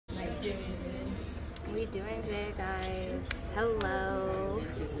we doing today, guys? Hello.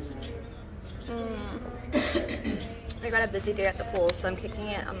 I got a busy day at the pool, so I'm kicking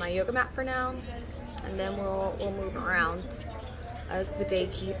it on my yoga mat for now, and then we'll move around as the day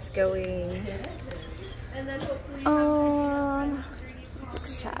keeps going.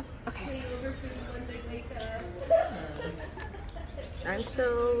 Fix chat. Okay. I'm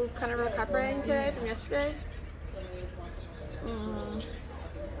still kind of recovering today from yesterday.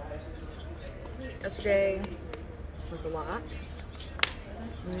 Yesterday was a lot.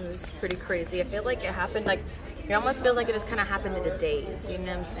 It was pretty crazy. I feel like it happened, like, it almost feels like it just kind of happened in a daze, you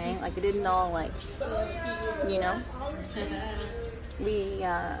know what I'm saying? Like, it didn't all, like, you know? You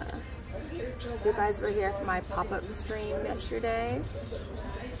guys were here for my pop-up stream yesterday.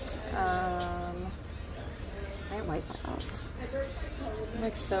 My Wi-Fi off. I'm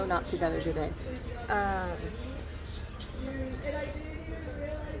like so not together today.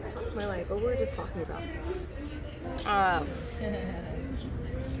 It's not my life, but we were just talking about.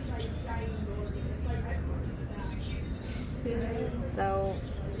 So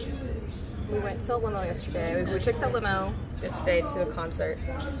we went to a limo yesterday. We took the limo yesterday to a concert,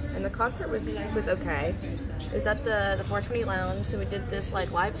 and the concert was okay. It was at the 420 Lounge, so we did this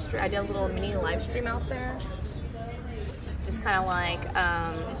like live stream. I did a little mini live stream out there, just kind of like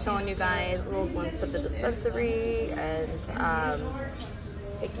showing you guys a little glimpse of the dispensary and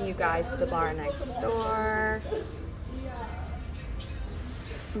taking you guys to the bar next door.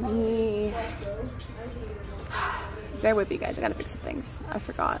 Bear with me, guys. I gotta fix some things. I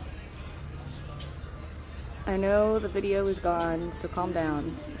forgot. I know the video is gone, so calm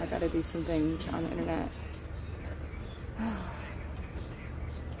down. I gotta do some things on the internet.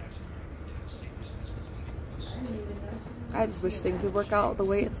 I just wish things would work out the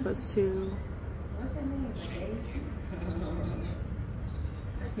way it's supposed to.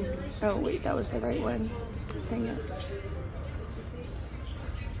 Oh wait, that was the right one. Dang it.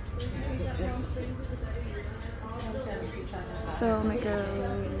 So I'm gonna go.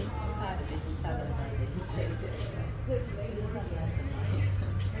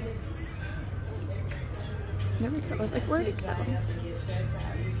 There we go. I was like, where'd it go?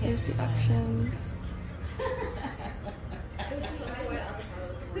 Here's the actions.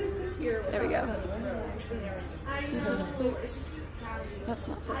 There we go. That's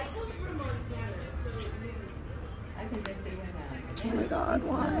not fixed. Oh my god,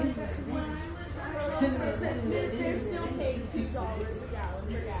 why?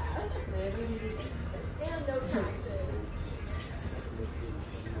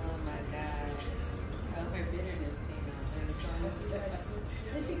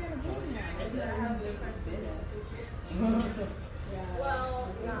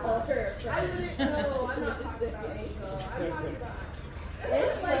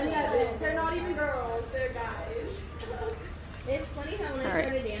 It's funny that they're not even girls, they're guys. It's funny how when I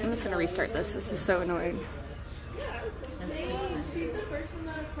started dancing. I'm just gonna restart this. This is so annoying. Yeah, she's the first one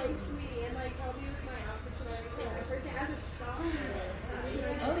that approached me and like helped me with my outfits and everything. I first day as a shop.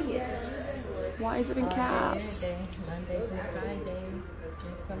 Oh yeah. Why is it in caps? Monday through Friday,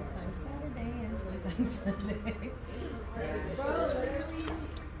 and sometimes Saturday, and sometimes Sunday. Bro, literally.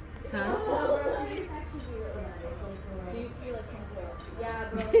 Huh? Do you feel like yeah,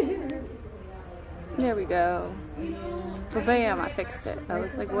 bro. There we go. But bam, I fixed it. I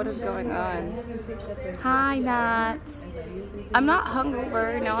was like, what is going on? Hi, Nat. I'm not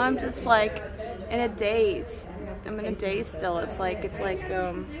hungover. No, I'm just like in a daze. I'm in a daze still. It's like,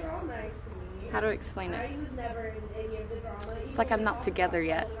 how do I explain it? It's like I'm not together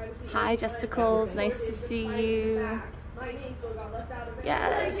yet. Hi, Justicles. Nice to see you.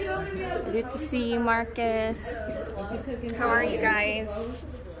 Yes. Good to see you, Marcus. How are you guys?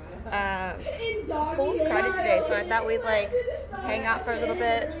 Pool's crowded today, so I thought we'd like hang out for a little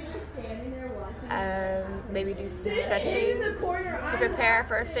bit, maybe do some stretching to prepare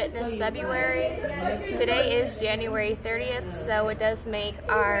for Fitness February. Today is January 30th, so it does make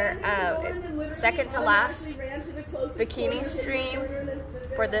our second to last bikini stream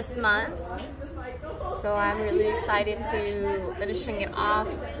for this month. So I'm really excited to finishing it off.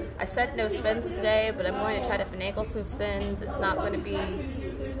 I said no spins today, but I'm going to try to finagle some spins. It's not going to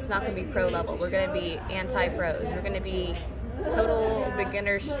be pro level. We're going to be anti-pros. We're going to be total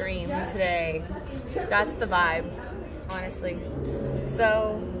beginner stream today. That's the vibe, honestly.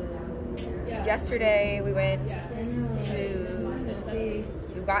 So yesterday we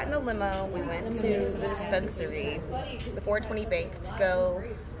got in the limo, we went to the dispensary, the 420 bank, to go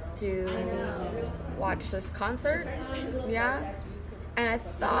to watch this concert. Yeah. And I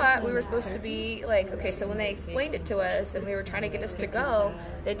thought we were supposed to be like, okay, so when they explained it to us and we were trying to get us to go,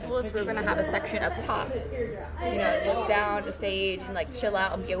 they told us we were going to have a section up top, you know, look down the stage and like chill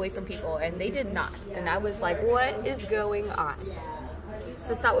out and be away from people, and they did not. And I was like, what is going on?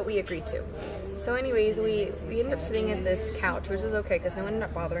 So it's not what we agreed to. So anyways, we ended up sitting at this couch, which is okay because no one ended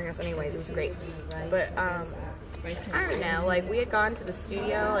up bothering us anyways. It was great. But I don't know, like we had gone to the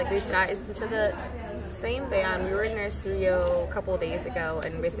studio, like these guys, this is the same band, we were in their studio a couple of days ago,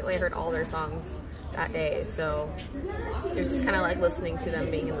 and basically I heard all their songs that day, so it was just kind of like listening to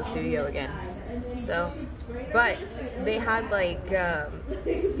them being in the studio again. So, but they had like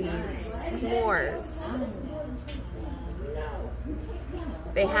these s'mores.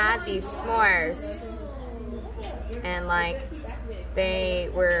 They had these s'mores, and like they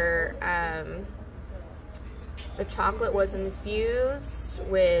were, the chocolate was infused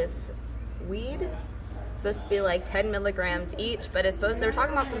with weed. It's supposed to be like 10 milligrams each, but it's supposed, they were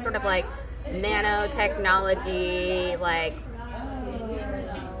talking about some sort of like nanotechnology, like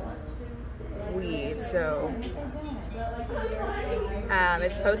weed. So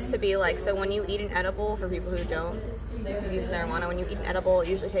it's supposed to be like, so when you eat an edible, for people who don't use marijuana, when you eat an edible, it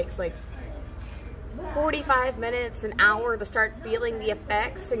usually takes like 45 minutes, an hour to start feeling the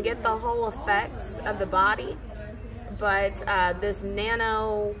effects and get the whole effects of the body. But this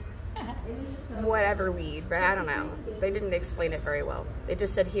nano whatever weed, but I don't know. They didn't explain it very well. They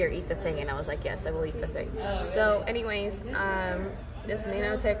just said, here, eat the thing, and I was like, yes, I will eat the thing. So anyways, this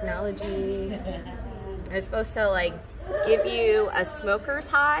nanotechnology is supposed to like give you a smoker's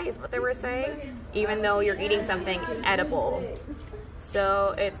high, is what they were saying, even though you're eating something edible.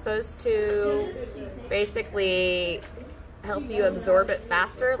 So it's supposed to basically help you absorb it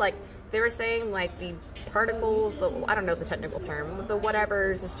faster. Like they were saying, like the particles, I don't know the technical term, the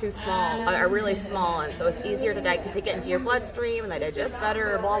whatevers is too small, are really small, and so it's easier to get into your bloodstream, and they digest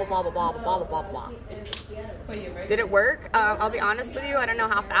better, blah, blah, blah, blah, blah, blah, blah, blah. Did it work? I'll be honest with you, I don't know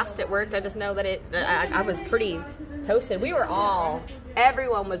how fast it worked. I just know that I was pretty toasted.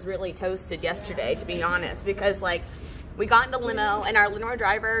 Everyone was really toasted yesterday, to be honest, because like we got in the limo, and our limo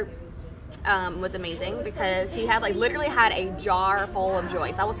driver was amazing because he had like literally had a jar full of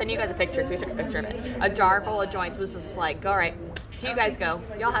joints. I will send you guys a picture, so we took a picture of it. A jar full of joints. Was just like, all right, here you guys go,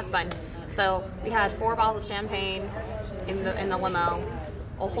 y'all have fun. So we had 4 bottles of champagne in the limo,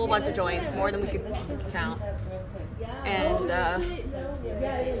 a whole bunch of joints, more than we could count. And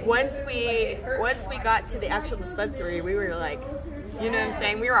once we got to the actual dispensary, we were like, you know what I'm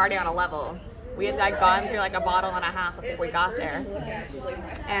saying, we were already on a level. We had like gone through like a bottle and a half before we got there,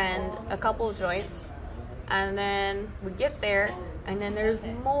 and a couple of joints, and then we get there, and then there's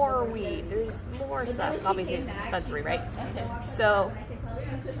more weed, there's more stuff. Obviously it's a dispensary, right? So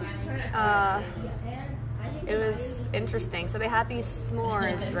it was interesting. So they had these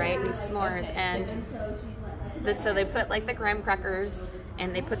s'mores, right? These s'mores, and so they put like the graham crackers,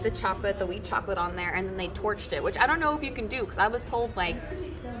 and they put the chocolate, the wheat chocolate on there, and then they torched it, which I don't know if you can do, because I was told like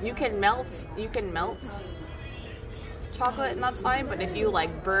you can melt chocolate and that's fine, but if you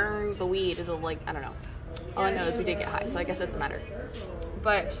like burn the weed, it'll like, I don't know. All I know is we did get high, so I guess it doesn't matter.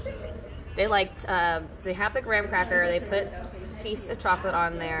 But they like, they have the graham cracker, they put a piece of chocolate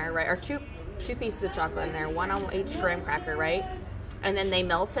on there, right, or two pieces of chocolate in there, one on each graham cracker, right? And then they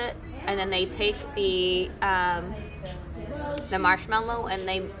melt it, and then they take the marshmallow and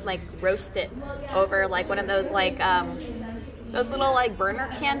they like roast it over like one of those like those little like burner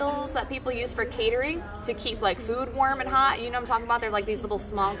candles that people use for catering to keep like food warm and hot. You know what I'm talking about? They're like these little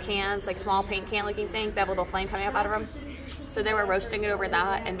small cans, like small paint can looking things that have a little flame coming up out of them. So they were roasting it over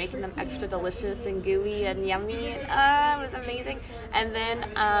that and making them extra delicious and gooey and yummy. It was amazing. And then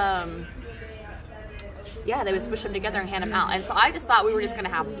yeah, they would squish them together and hand them out. And so I just thought we were just gonna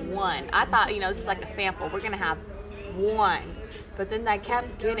have one. I thought, you know, this is like a sample. We're gonna have one. But then they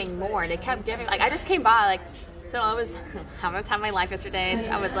kept getting more. They kept giving, like, I just came by, like, so I was having the time of my life yesterday. So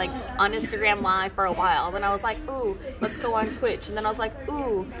I was like on Instagram Live for a while. Then I was like, ooh, let's go on Twitch. And then I was like,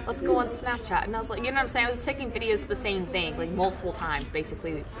 ooh, let's go on Snapchat. And I was like, you know what I'm saying? I was taking videos of the same thing, like multiple times,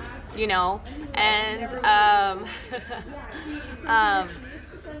 basically, you know? And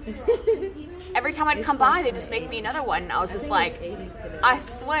every time I'd come by, they'd just make me another one. And I was just like, I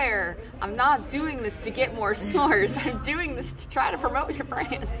swear, I'm not doing this to get more s'mores. I'm doing this to try to promote your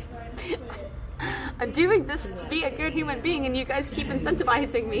brand. I'm doing this to be a good human being, and you guys keep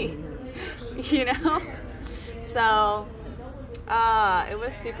incentivizing me, you know? So, it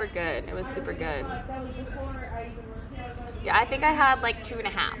was super good. It was super good. Yeah, I think I had like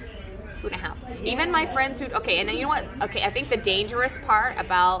 2.5. Even my friends who, okay, and then you know what? Okay, I think the dangerous part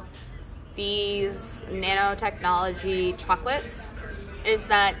about these nanotechnology chocolates is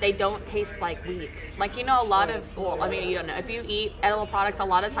that they don't taste like wheat. Like, you know, a lot of, well, I mean, you don't know. If you eat edible products, a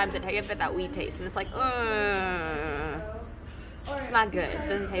lot of times it give it that wheat taste. And it's like, it's not good. It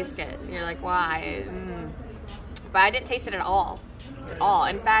doesn't taste good. And you're like, why? But I didn't taste it at all. At all.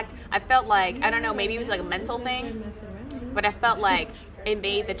 In fact, I felt like, I don't know, maybe it was like a mental thing, but I felt like it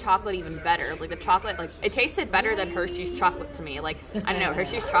made the chocolate even better. Like the chocolate, like it tasted better than Hershey's chocolate to me. Like, I don't know,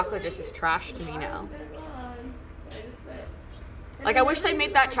 Hershey's chocolate just is trash to me now. Like, I wish they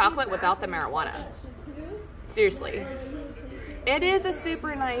made that chocolate without the marijuana. Seriously. It is a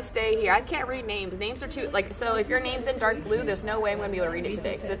super nice day here. I can't read names. Names are too, like, so if your name's in dark blue, there's no way I'm going to be able to read it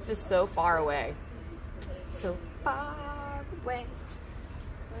today because it's just so far away. So far away.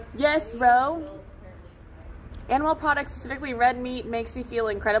 Yes, Ro. Animal products, specifically red meat, makes me feel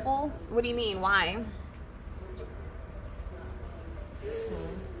incredible. What do you mean? Why?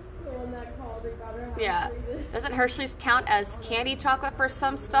 Yeah. Doesn't Hershey's count as candy chocolate for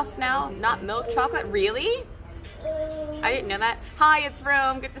some stuff now? Not milk chocolate? Really? I didn't know that. Hi, it's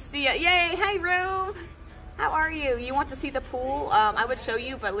Rome. Good to see you. Yay! Hi, Rome. How are you? You want to see the pool? I would show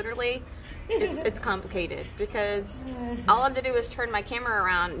you, but literally, it's complicated because all I have to do is turn my camera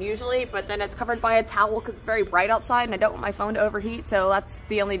around usually, but then it's covered by a towel because it's very bright outside and I don't want my phone to overheat, so that's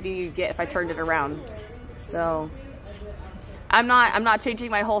the only view you get if I turned it around. So I'm not changing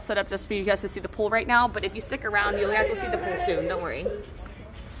my whole setup just for you guys to see the pool right now, but if you stick around, you guys will see the pool soon. Don't worry.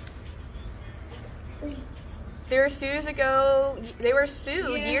 They were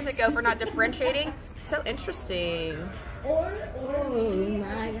sued years ago for not differentiating. So interesting. Oh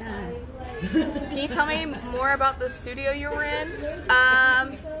my God. Can you tell me more about the studio you were in? I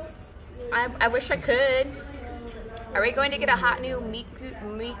wish I could. Are we going to get a hot new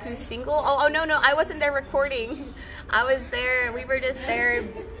Miku single? Oh no, I wasn't there recording. I was there, we were just there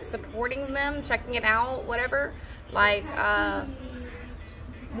supporting them, checking it out, whatever. Like,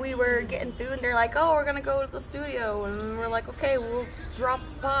 we were getting food and they're like, oh, we're gonna go to the studio. And we're like, okay, we'll drop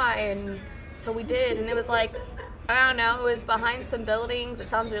by. And so we did, and it was like, I don't know, it was behind some buildings. It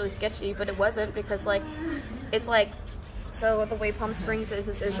sounds really sketchy, but it wasn't because like, it's like, so the way Palm Springs is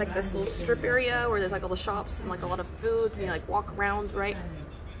there's like this little strip area where there's like all the shops and like a lot of foods and you like walk around, right?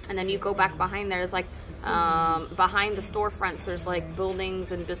 And then you go back behind there, there's like, behind the storefronts, there's like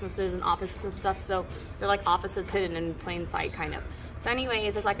buildings and businesses and offices and stuff. So they're like offices hidden in plain sight, kind of. So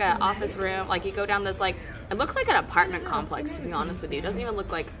anyways, it's like an office room. Like you go down this like, it looks like an apartment complex, to be honest with you. It doesn't even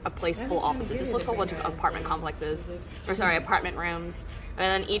look like a place full of offices. It just looks like a bunch of apartment complexes, or sorry, apartment rooms.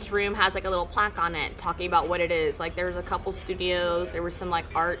 And then each room has like a little plaque on it talking about what it is. Like there was a couple studios, there was some like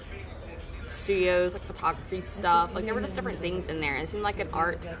art studios, like photography stuff. Like there were just different things in there. It seemed like an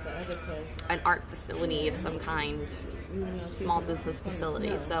art facility of some kind, small business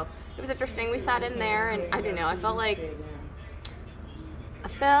facility. So it was interesting. We sat in there and I don't know, I felt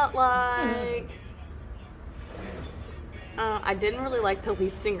like I didn't really like the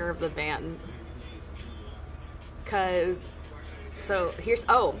lead singer of the band. Cause, so here's,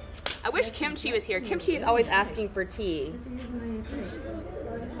 oh, I wish Kimchi was here. Kimchi is always asking for tea.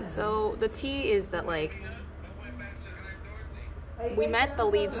 So the tea is that like, we met the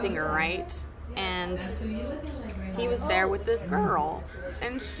lead singer, right? And he was there with this girl.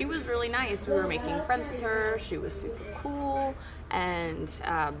 And she was really nice. We were making friends with her. She was super cool. And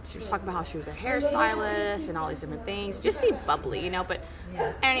she was talking about how she was a hairstylist and all these different things. Just seemed bubbly, you know. But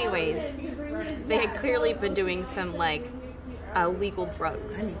anyways, they had clearly been doing some like legal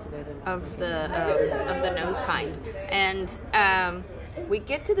drugs of the nose kind. And we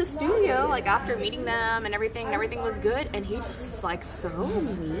get to the studio like after meeting them and everything was good, and he just like so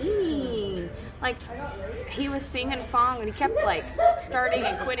mean. Like he was singing a song and he kept like starting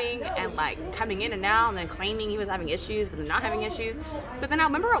and quitting and like coming in and out and then claiming he was having issues but then not having issues. But then I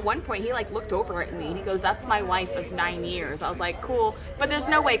remember at one point he like looked over at me and he goes, "That's my wife of 9 years." I was like, cool, but there's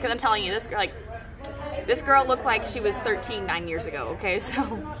no way, because I'm telling you, this girl looked like she was 13 9 years ago, okay?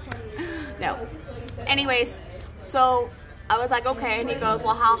 So no. Anyways, so I was like, okay, and he goes,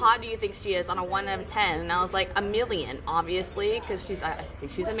 well, how hot do you think she is on a 1 out of 10? And I was like, 1,000,000, obviously, because I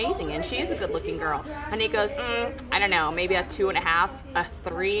think she's amazing, and she is a good-looking girl. And he goes, I don't know, maybe a 2.5, a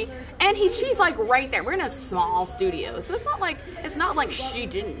 3, and she's like right there. We're in a small studio, so it's not like she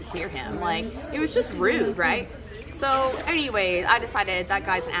didn't hear him. Like, it was just rude, right? So, anyways, I decided that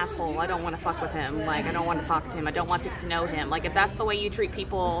guy's an asshole. I don't want to fuck with him. Like, I don't want to talk to him. I don't want to get to know him. Like, if that's the way you treat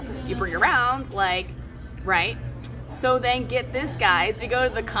people you bring around, like, right? So then get this, guys, we go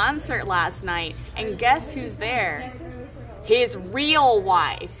to the concert last night, and guess who's there? His real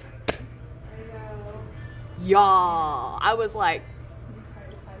wife. Y'all, I was like,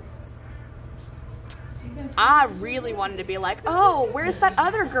 I really wanted to be like, oh, where's that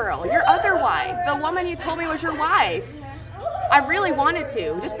other girl? Your other wife. The woman you told me was your wife. I really wanted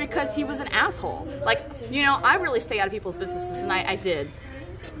to, just because he was an asshole. Like, you know, I really stay out of people's businesses, and I did.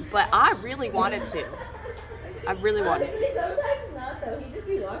 But I really wanted to. I really wanted to. Sometimes not, though. He'd just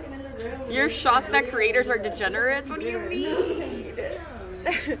be walking in the room. You're shocked that creators are degenerates? What do you mean?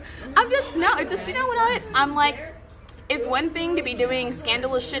 I'm just, no, it just, you know what? I'm like, it's one thing to be doing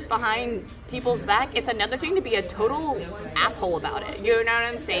scandalous shit behind people's back. It's another thing to be a total asshole about it. You know what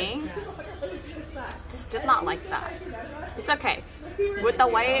I'm saying? Just did not like that. It's okay. With the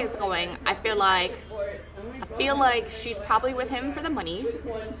way it's going, I feel like she's probably with him for the money.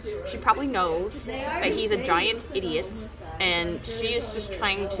 She probably knows that he's a giant idiot, and she is just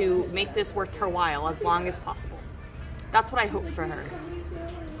trying to make this worth her while as long as possible. That's what I hope for her.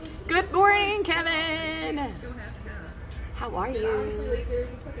 Good morning, Kevin! How are you?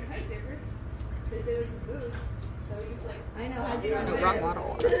 I know. How'd you No, wrong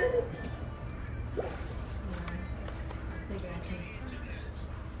bottle.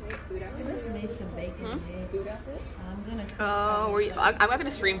 Oh, I'm not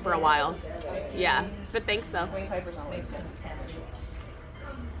gonna stream for a while. Yeah, but thanks though.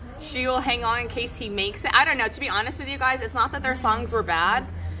 She will hang on in case he makes it. I don't know. To be honest with you guys, it's not that their songs were bad.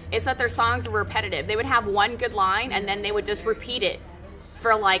 It's that their songs were repetitive. They would have one good line and then they would just repeat it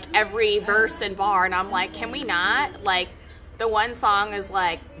for like every verse and bar. And I'm like, can we not? Like, the one song is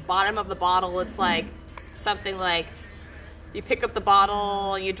like bottom of the bottle. It's like something like, you pick up the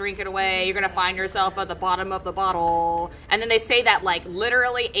bottle, you drink it away, you're gonna find yourself at the bottom of the bottle. And then they say that like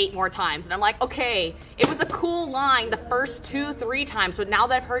literally 8 more times. And I'm like, okay, it was a cool line the first 2-3 times, but now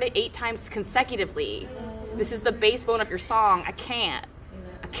that I've heard it 8 times consecutively, this is the base bone of your song. I can't.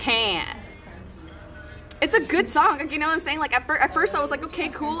 It's a good song, like, you know what I'm saying? Like at first I was like, okay,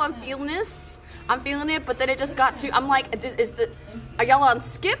 cool, I'm feeling it, but then it just got to, I'm like, are y'all on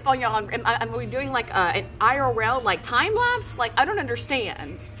skip? Are y'all on, am we doing like an IRL, like time lapse? Like, I don't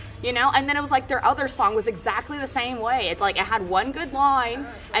understand, you know? And then it was like their other song was exactly the same way. It's like, it had one good line,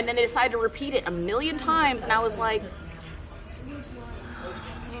 and then they decided to repeat it 1,000,000 times, and I was like,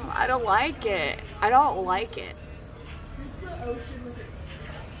 I don't like it. I don't like it.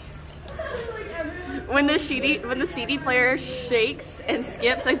 When the CD player shakes and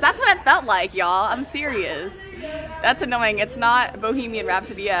skips, like, that's what it felt like, y'all. I'm serious. That's annoying. It's not Bohemian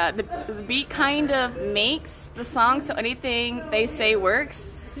Rhapsody. Yeah, the beat kind of makes the song so anything they say works.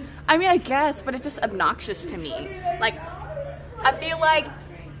 I mean, I guess, but it's just obnoxious to me. Like, I feel like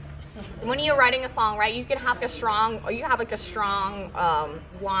when you're writing a song, right, you can have like a strong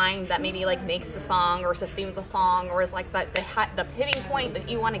line that maybe like makes the song, or is the theme of the song, or is like the hitting point that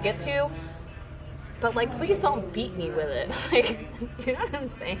you want to get to. But like, please don't beat me with it. Like, you know what I'm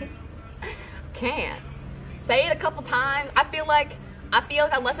saying? Can't. Say it a couple times. I feel like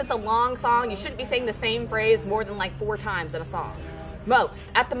unless it's a long song, you shouldn't be saying the same phrase more than like 4 times in a song.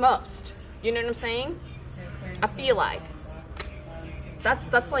 At the most. You know what I'm saying? I feel like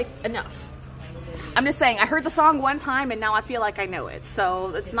that's like enough. I'm just saying, I heard the song one time and now I feel like I know it.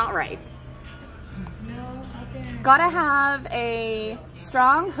 So it's not right. Gotta have a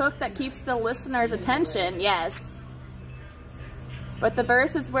strong hook that keeps the listener's attention, yes. But the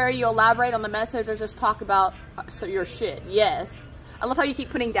verse is where you elaborate on the message or just talk about your shit, yes. I love how you keep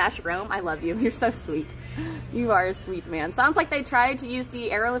putting Dash Rome. I love you. You're so sweet. You are a sweet man. Sounds like they tried to use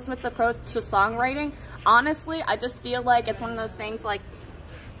the Aerosmith approach to songwriting. Honestly, I just feel like it's one of those things, like,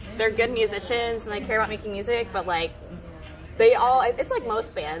 they're good musicians and they care about making music, but like, it's like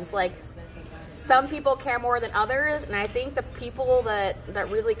most bands, like, some people care more than others, and I think the people that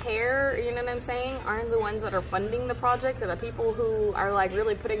really care, you know what I'm saying, aren't the ones that are funding the project. They're the people who are like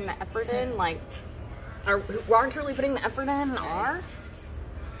really putting the effort in, like, or who aren't really putting the effort in are.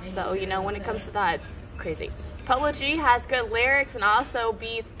 So, you know, when it comes to that, it's crazy. Polo G has good lyrics and also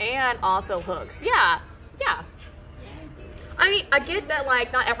beats and also hooks. Yeah. I mean, I get that,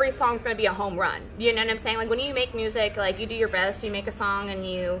 like, not every song's gonna be a home run. You know what I'm saying? Like, when you make music, like, you do your best, you make a song and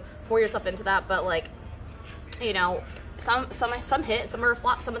you pour yourself into that, but, like, you know, some hit, some are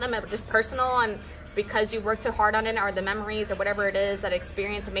flop, some of them are just personal, and because you worked so hard on it, or the memories or whatever it is, that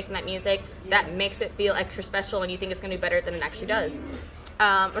experience of making that music, that makes it feel extra special and you think it's gonna be better than it actually does.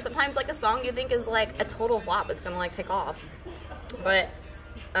 Or sometimes, like, a song you think is, like, a total flop, it's gonna, like, take off. But,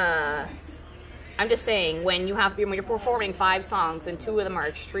 I'm just saying, when you're performing 5 songs and 2 of them are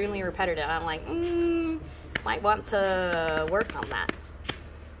extremely repetitive, I'm like, might want to work on that.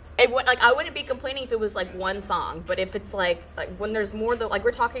 Like, I wouldn't be complaining if it was like 1 song, but if it's like when there's more than, like,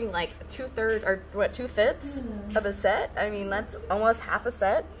 we're talking like 2/3 or what, 2/5 of a set. I mean, that's almost half a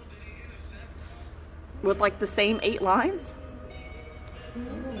set. with like the same 8 lines.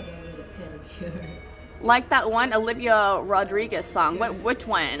 Like that one Olivia Rodriguez song. Which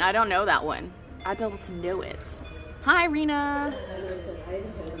one? I don't know that one. I don't know it. Hi, Rena.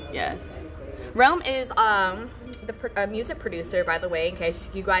 Yes. Rome is the music producer, by the way, in case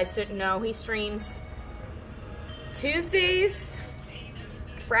you guys didn't know. He streams Tuesdays,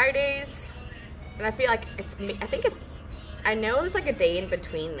 Fridays, and I feel like I know there's like a day in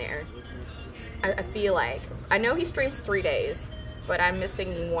between there. I feel like. I know he streams 3 days, but I'm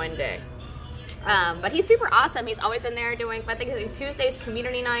missing 1 day. But he's super awesome. He's always in there doing, I think Tuesdays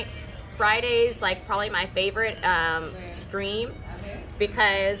community night, Fridays like probably my favorite stream,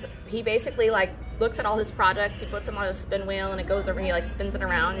 because he basically like looks at all his projects, he puts them on a spin wheel and it goes over, he like spins it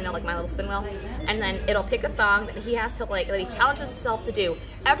around, you know, like my little spin wheel, and then it'll pick a song that he has to like, that he challenges himself to do.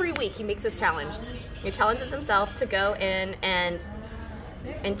 Every week he makes this challenge. He challenges himself to go in and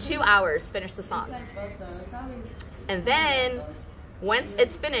in 2 hours finish the song. And then once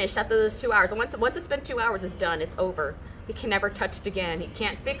it's finished, after those 2 hours, and once it's been 2 hours, it's done, it's over. He can never touch it again. He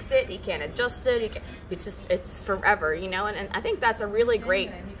can't fix it, he can't adjust it, it's forever, you know, and I think that's a really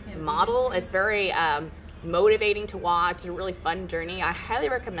great model. It's very motivating to watch. It's a really fun journey. I highly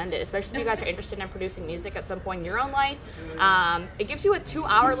recommend it, especially if you guys are interested in producing music at some point in your own life. It gives you a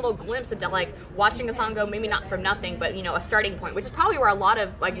 2-hour little glimpse into like watching a song go, maybe not from nothing, but you know, a starting point, which is probably where a lot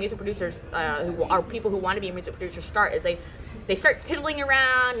of like music producers who are people who want to be a music producer start, is they start tiddling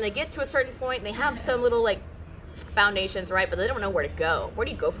around and they get to a certain point and they have some little like foundations, right, but they don't know where to go. Where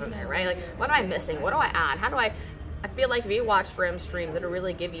do you go from there, right? Like, what am I missing? What do I add? How do I feel like if you watch Rim streams, it'll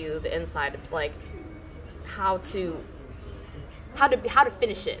really give you the insight of like how to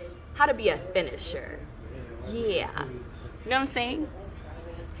finish it, how to be a finisher. Yeah, you know what I'm saying?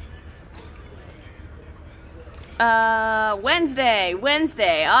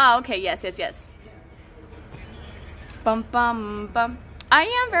 Wednesday. Oh, okay, yes. Bum bum bum. I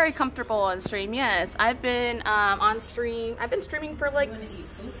am very comfortable on stream, yes. I've been on stream, I've been streaming for like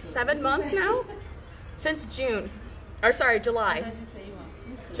 7 months now, since June, or sorry, July,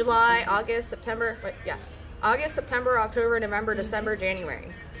 August, September, wait, yeah, August, September, October, November, December,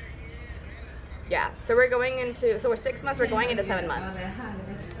 January. Yeah, so we're 6 months, we're going into 7 months,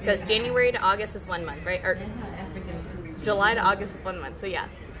 because January to August is 1 month, right, or July to August is 1 month, so yeah.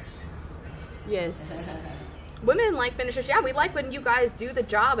 Yes. Women like finishers. Yeah, we like when you guys do the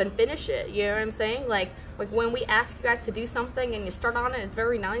job and finish it. You know what I'm saying? Like when we ask you guys to do something and you start on it, it's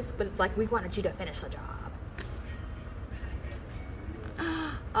very nice, but it's like we wanted you to finish the job.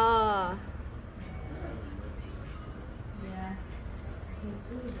 Yeah. It's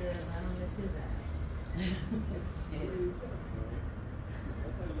really good. I don't miss his ass.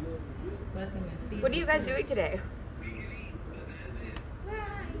 What are you guys doing today?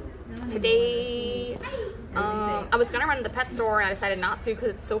 Today, I was gonna run to the pet store and I decided not to because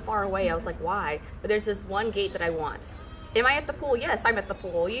it's so far away. I was like, why? But there's this one gate that I want. Am I at the pool? Yes, I'm at the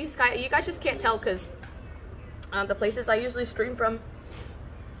pool. You guys just can't tell because the places I usually stream from,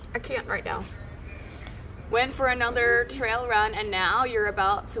 I can't right now. Went for another trail run and now you're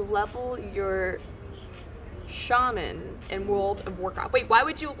about to level your shaman in World of Warcraft. Wait, why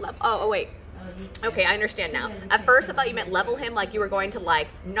would you level? Oh, wait. Okay, I understand now. At first I thought you meant level him, like you were going to like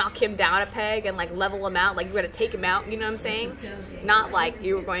knock him down a peg and like level him out, like you were going to take him out, you know what I'm saying? Not like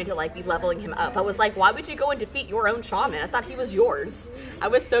you were going to like be leveling him up. I was like, why would you go and defeat your own shaman? I thought he was yours. I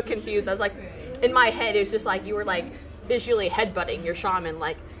was so confused. I was like, in my head it was just like you were like visually headbutting your shaman,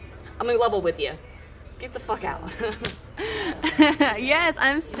 like, I'm going to level with you. Get the fuck out. Yes,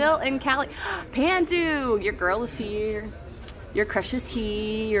 I'm still in Cali. Pandu, your girl is here. Your crush is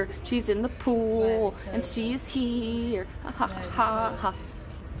here. She's in the pool and she's here. Ha ha ha ha.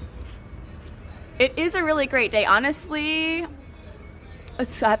 It is a really great day, honestly. I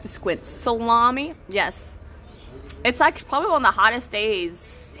have to squint. Salami, yes. It's like probably one of the hottest days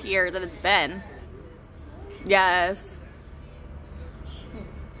here that it's been. Yes.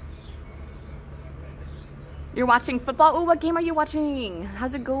 You're watching football? Oh, what game are you watching?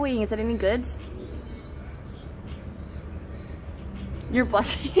 How's it going? Is it any good? You're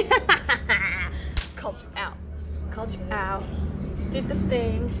blushing. Called you out. Called you out. Did the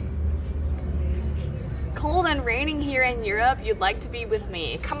thing. Cold and raining here in Europe. You'd like to be with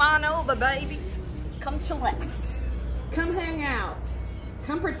me. Come on over, baby. Come chillax. Come hang out.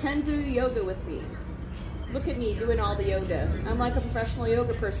 Come pretend to do yoga with me. Look at me doing all the yoga. I'm like a professional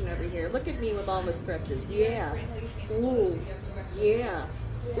yoga person over here. Look at me with all the stretches. Yeah. Ooh. Yeah.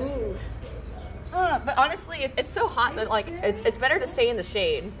 Ooh. But honestly, it's so hot that like it's better to stay in the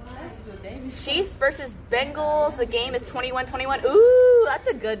shade. Chiefs versus Bengals. The game is 21-21. Ooh, that's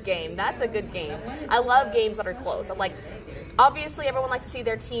a good game. That's a good game. I love games that are close. I'm like, obviously everyone likes to see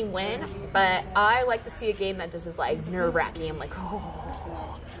their team win, but I like to see a game that just is like nerve-wracking. I'm like,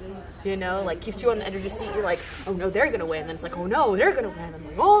 oh, you know, like keeps you on the edge of your seat. You're like, oh no, they're gonna win. And then it's like, oh no, they're gonna win. I'm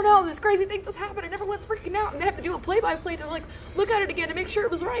like, oh no, this crazy thing just happened, and everyone's freaking out, and they have to do a play-by-play to like look at it again to make sure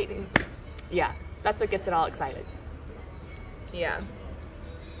it was right. And yeah, that's what gets it all excited. Yeah.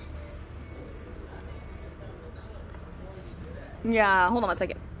 Yeah, hold on one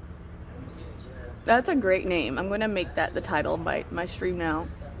second. That's a great name. I'm gonna make that the title of my stream now.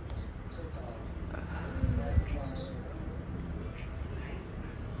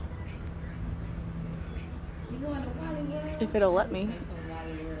 If it'll let me.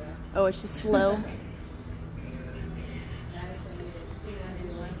 Oh, it's just slow.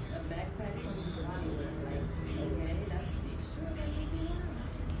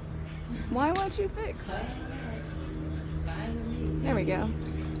 Why won't you fix? There we go.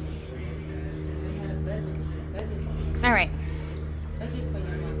 All right.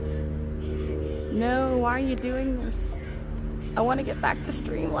 No, why are you doing this? I want to get back to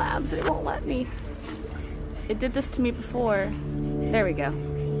Streamlabs and it won't let me. It did this to me before. There we go.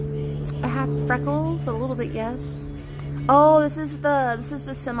 I have freckles, a little bit, yes. Oh, this is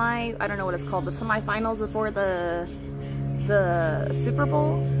the semi, I don't know what it's called, the semifinals before the Super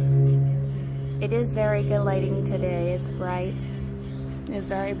Bowl. It is very good lighting today. It's bright. It's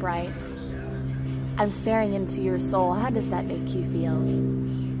very bright. I'm staring into your soul. How does that make you feel?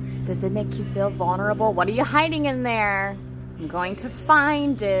 Does it make you feel vulnerable? What are you hiding in there? I'm going to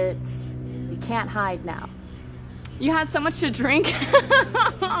find it. You can't hide now. You had so much to drink?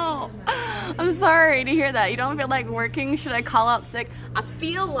 Oh, I'm sorry to hear that. You don't feel like working? Should I call out sick? I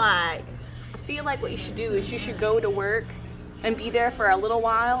feel like what you should do is you should go to work and be there for a little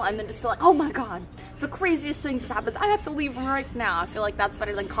while and then just be like, oh my god, the craziest thing just happens. I have to leave right now. I feel like that's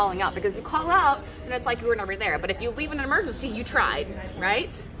better than calling out, because if you call out, then it's like you were never there. But if you leave in an emergency, you tried,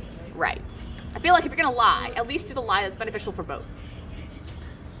 right? Right. I feel like if you're gonna lie, at least do the lie that's beneficial for both.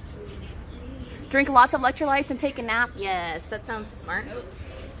 Drink lots of electrolytes and take a nap. Yes, that sounds smart.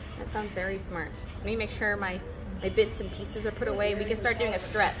 That sounds very smart. Let me make sure my bits and pieces are put away. We can start doing a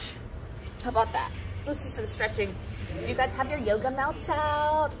stretch. How about that? Let's do some stretching. Do you guys have your yoga mats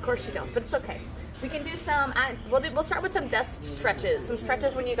out? Of course you don't, but it's okay. We can do some, we'll start with some desk stretches. Some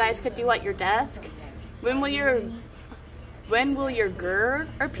stretches when you guys could do at your desk. When will your GER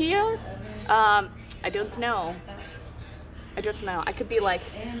appear? I don't know. I don't know. I could be like,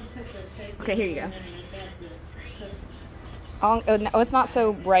 okay, here you go. Oh, no, it's not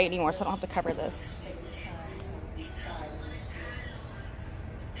so bright anymore, so I don't have to cover this.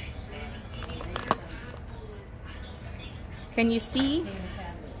 Can you see?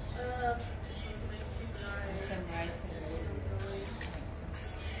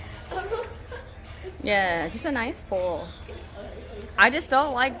 Yeah, it's a nice pool. I just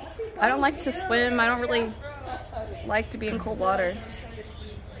don't like to swim. I don't really like to be in cold water.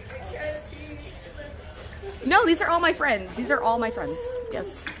 No, these are all my friends. These are all my friends.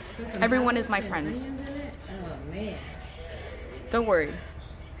 Yes. Everyone is my friend. Don't worry.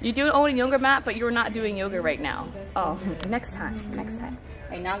 You do own a yoga mat, but you're not doing yoga right now. Oh, next time. Next time.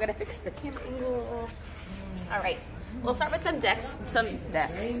 All right, now I'm gonna fix the camera angle. All right. We'll start with some desks.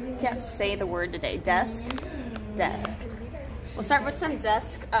 Can't say the word today. Desk. We'll start with some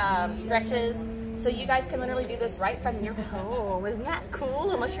desk stretches. So you guys can literally do this right from your home. Isn't that cool?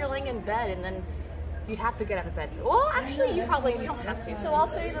 Unless you're laying in bed and then you'd have to get out of bed. Well, actually, you don't have to. So I'll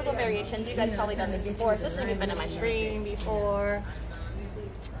show you the little variations. You guys probably done this before, especially if you've been in my stream before.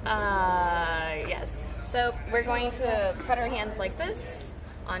 Yes. So we're going to put our hands like this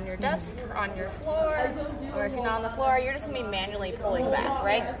on your desk or on your floor, or if you're not on the floor, you're just gonna be manually pulling back,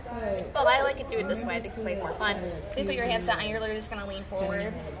 right? But I like to do it this way. I think it's way more fun. So you put your hands down and you're literally just gonna lean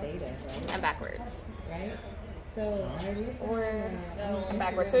forward and backwards. Forward and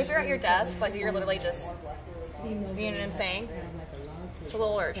backwards. So if you're at your desk, like you're literally just, you know what I'm saying? It's a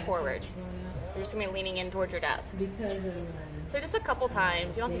little lurch forward. You're just gonna be leaning in towards your desk. So just a couple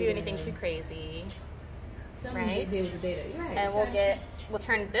times. You don't have to do anything too crazy. Right? And we'll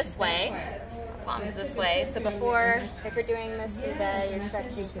turn this way, palms this way. So before, if you're doing this in bed, you're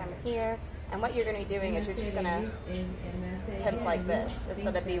stretching from here. And what you're going to be doing is you're just going to tense like this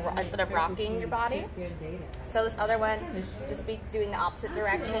instead of rocking your body. So this other one, just be doing the opposite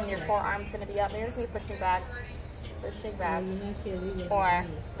direction. Your forearm's going to be up, and you're just going to be pushing back. Or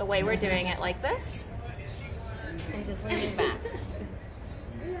the way we're doing it, like this, and just leaning back.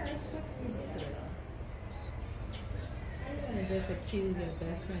 just accuse your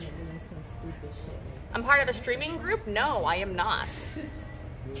best friend of doing some stupid shit. I'm part of a streaming group? No, I am not.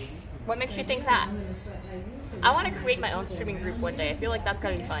 What makes you think that? I want to create my own streaming group one day. I feel like that's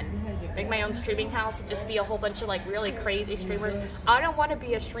gotta be fun. Make my own streaming house and just be a whole bunch of like really crazy streamers. I don't want to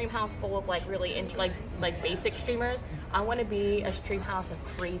be a stream house full of like really like basic streamers. I want to be a stream house of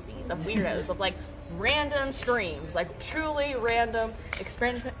crazies, of weirdos, of like random streams, like truly random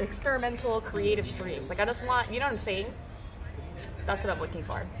experimental creative streams. Like I just want, you know what I'm saying? That's what I'm looking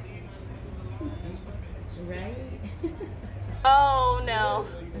for. Right? Oh no.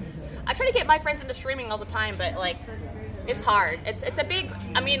 I try to get my friends into streaming all the time, but like it's hard. It's a big,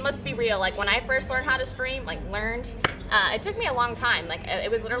 I mean, let's be real. Like when I first learned how to stream, it took me a long time. Like it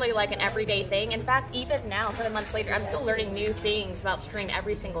was literally like an everyday thing. In fact, even now, 7 months later, I'm still learning new things about stream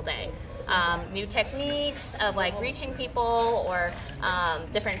every single day. New techniques of like reaching people, or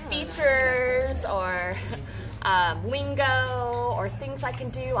different features, or lingo, or things I can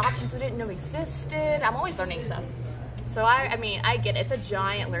do, options I didn't know existed. I'm always learning stuff. So I mean, I get it. It's a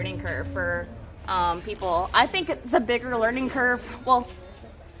giant learning curve for people. I think it's a bigger learning curve. Well,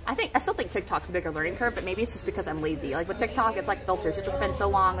 I still think TikTok's a bigger learning curve, but maybe it's just because I'm lazy. Like with TikTok, it's like filters. You have to spend so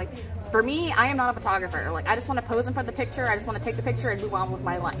long. Like for me, I am not a photographer. Like I just want to pose in front of the picture. I just want to take the picture and move on with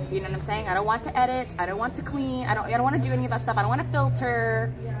my life. You know what I'm saying? I don't want to edit. I don't want to clean. I don't want to do any of that stuff. I don't want to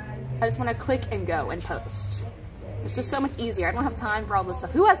filter. I just want to click and go and post. It's just so much easier. I don't have time for all this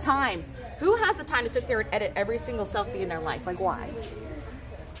stuff. Who has time? Who has the time to sit there and edit every single selfie in their life? Like, why?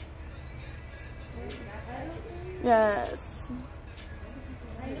 Yes.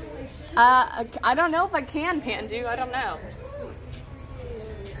 I don't know if I can, Pandu. I don't know.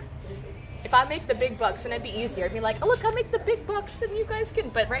 If I make the big bucks, then it'd be easier. I'd be like, oh, look, I make the big bucks and you guys can.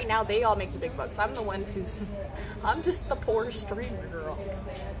 But right now, they all make the big bucks. I'm the one I'm just the poor streamer girl.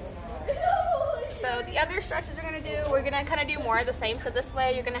 So the other stretches we're going to do, we're going to kind of do more of the same. So this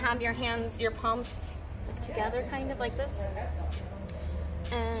way you're going to have your hands, your palms together kind of like this.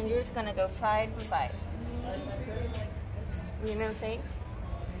 And you're just going to go side to side. You know what I'm saying?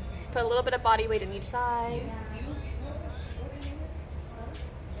 Just put a little bit of body weight on each side.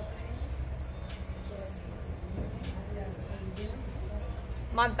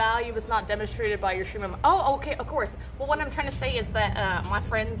 My value is not demonstrated by your stream. Oh, okay, of course. Well, what I'm trying to say is that my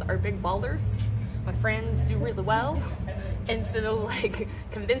friends are big ballers. My friends do really well, and so like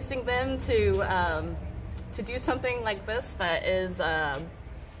convincing them to do something like this that is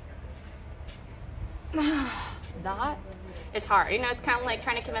not, it's hard. You know, it's kind of like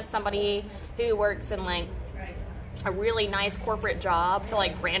trying to convince somebody who works in like a really nice corporate job to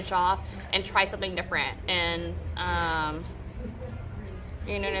like branch off and try something different. And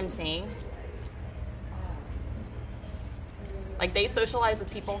you know what I'm saying? Like they socialize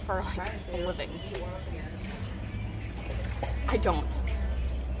with people for like a living. I don't.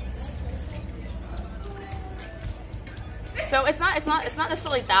 So it's not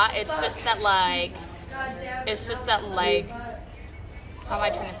necessarily that. It's just that like how am I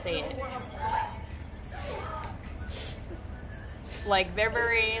trying to say it? Like they're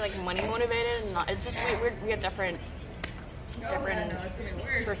very like money motivated, and it's just we have different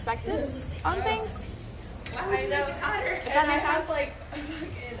perspectives on things. I know, If that makes sense. like a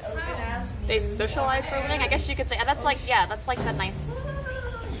fucking open ass. They socialize for a living. I guess you could say that's like the nice,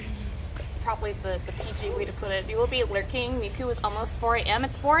 probably the PG way to put it. You will be lurking. Miku is almost 4 a.m.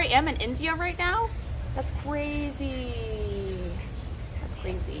 It's 4 a.m. in India right now. That's crazy. That's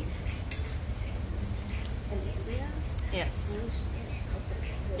crazy. In India? Yes.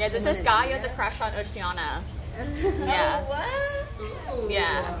 Yeah, this guy has a crush on Oceana. Yeah. Oh, what?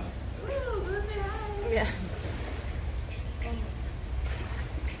 Yeah. Ooh, go say hi. Yeah.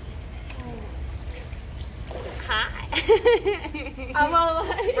 Hi. I'm all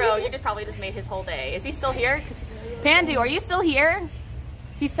like, Bro, you probably just made his whole day. Is he still here? Pandu, are you still here?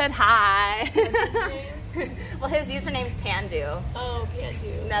 He said hi. Well, his username's Pandu. oh,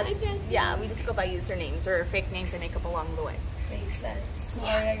 Pandu. That's, Hi, Pandu. yeah, we just go by usernames or fake names they make up along the way. Makes sense. Sorry,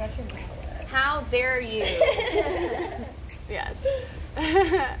 I got your mallet. How dare you? Yes.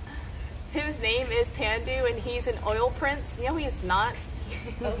 His name is Pandu and he's an oil prince. No, he is not.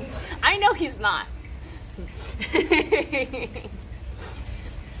 I know he's not.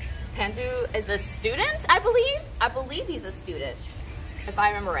 Pandu is a student, I believe. I believe he's a student, if I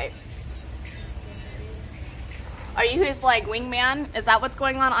remember right. Are you his like wingman? Is that what's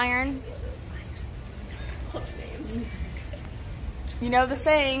going on, Iron? You know the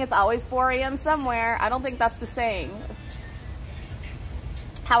saying, it's always 4 a.m. somewhere. I don't think that's the saying.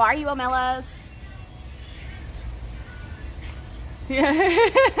 How are you, Omelas? Yeah.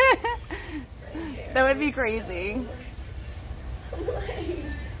 That would be crazy.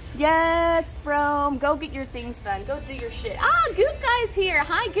 Yes, Rome. Go get your things done. Go do your shit. Ah, Goof Guy's here.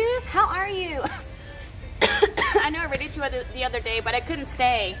 Hi, Goof. How are you? I know I read it to you the other day, but I couldn't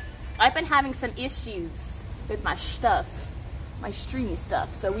stay. I've been having some issues with my stuff, my streamy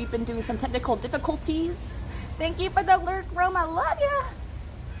stuff. So we've been doing some technical difficulties. Thank you for the lurk, Rome. I love you.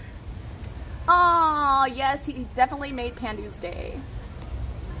 Oh, yes, he definitely made Pandu's day.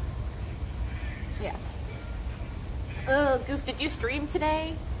 Yes. Oh, Goof, did you stream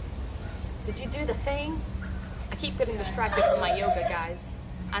today? Did you do the thing? I keep getting distracted from my yoga, guys.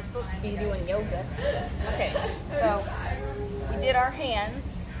 I'm supposed to be doing yoga. Okay, so we did our hands.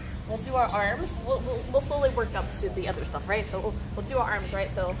 We'll do our arms. We'll slowly work up to the other stuff, right? So we'll do our arms, right?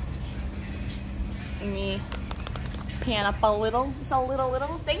 So let me pan up a little, just a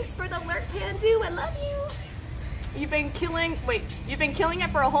little. Thanks for the alert, Pandu. I love you. You've been killing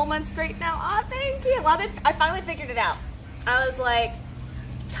it for a whole month straight now. Oh, thank you. Well, I finally figured it out. I was like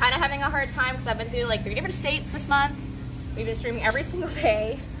kind of having a hard time because I've been through like 3 different states this month. We've been streaming every single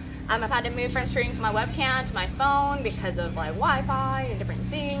day. I've had to move from streaming from my webcam to my phone because of like Wi-Fi and different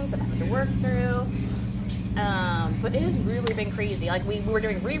things that I have to work through. But it has really been crazy. Like we were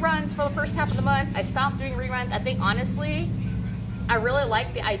doing reruns for the first half of the month. I stopped doing reruns. I think honestly, I really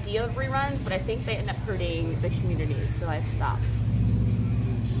like the idea of reruns, but I think they end up hurting the community, so I stopped.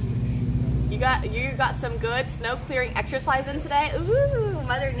 You got some good snow clearing exercise in today. Ooh,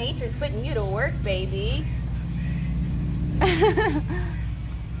 Mother Nature's putting you to work, baby.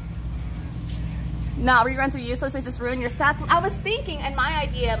 No, reruns are useless. They just ruin your stats. I was thinking, and my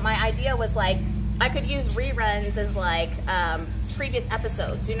idea was like I could use reruns as like previous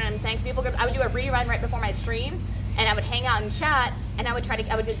episodes. You know what I'm saying? So I would do a rerun right before my stream, and I would hang out and chat, and I would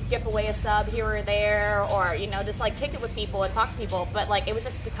just give away a sub here or there, or you know, just like kick it with people and talk to people. But like it was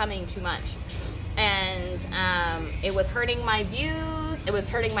just becoming too much, and it was hurting my views. It was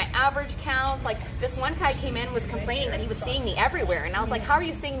hurting my average count. Like this one guy came in, was complaining that he was seeing me everywhere, and I was like, how are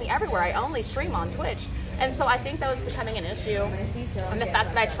you seeing me everywhere? I only stream on Twitch. And so I think that was becoming an issue. And the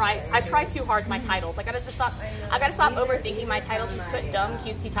fact that I try too hard with my titles. I gotta stop overthinking my titles and just put dumb,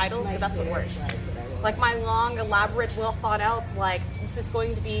 cutesy titles, because that's what works. Like my long, elaborate, well thought out, like this is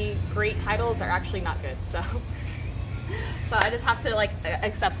going to be great titles are actually not good. So I just have to like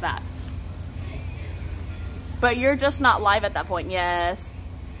accept that. But you're just not live at that point. Yes.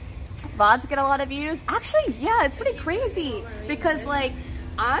 VODs get a lot of views. Actually, yeah, it's pretty crazy because like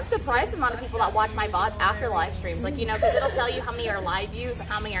I'm surprised the amount of people that watch my VODs after live streams. Like, you know, because it'll tell you how many are live views and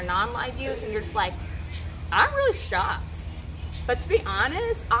how many are non-live views, and you're just like, I'm really shocked. But to be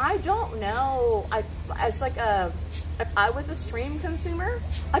honest, I don't know. If I was a stream consumer,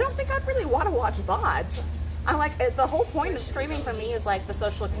 I don't think I'd really want to watch VODs. I'm like, the whole point of streaming for me is like the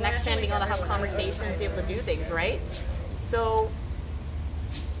social connection, being able to have conversations, be able to do things, right? So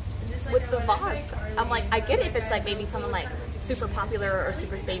with the VODs, I'm like, I get it if it's like maybe someone like super popular or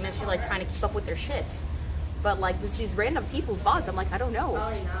super famous, you're like trying to keep up with their shit. But like just these random people's VODs, I'm like, I don't know.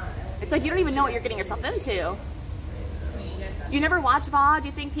 It's like you don't even know what you're getting yourself into. You never watch VOD?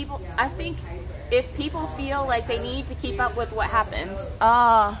 You think people, I think if people feel like they need to keep up with what happened,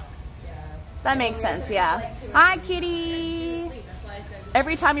 that makes sense, yeah. Hi, kitty.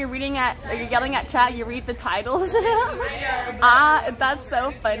 Every time you're yelling at chat, you read the titles. That's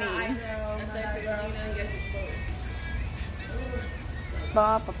so funny.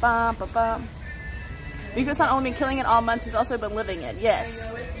 Miku's not only been killing it all month, he's also been living it. Yes.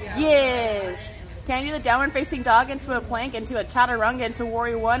 Yes. Can you do the downward facing dog into a plank, into a chaturanga, into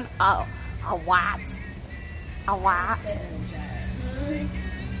warrior one? Oh, a what? A what?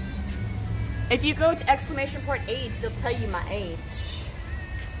 If you go to exclamation point age, they'll tell you my age.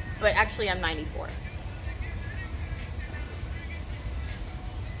 But actually, I'm 94.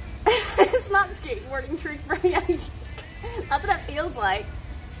 It's not skateboarding tricks for me. That's what it feels like.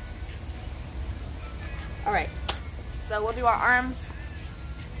 Alright, so we'll do our arms.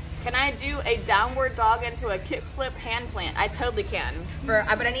 Can I do a downward dog into a kickflip hand plant? I totally can. But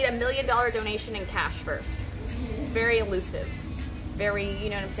I need $1 million donation in cash first. It's very elusive. Very, you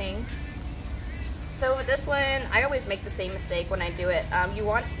know what I'm saying? So with this one, I always make the same mistake when I do it. You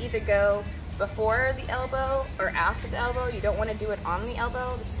want to either go before the elbow or after the elbow. You don't want to do it on the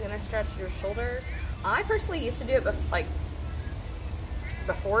elbow. This is going to stretch your shoulder. I personally used to do it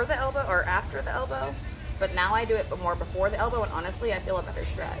before the elbow or after the elbow. But now I do it more before the elbow, and honestly, I feel a better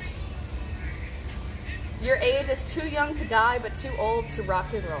stretch. Your age is too young to die, but too old to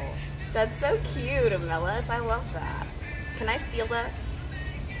rock and roll. That's so cute, Amelis. I love that. Can I steal that?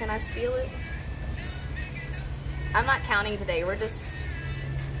 Can I steal it? I'm not counting today. We're just...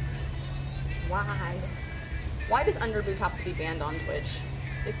 Why? Why does underboob have to be banned on Twitch?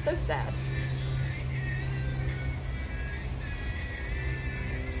 It's so sad.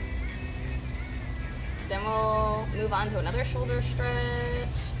 Then we'll move on to another shoulder stretch.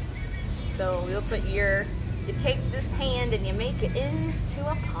 So we'll put you take this hand and you make it into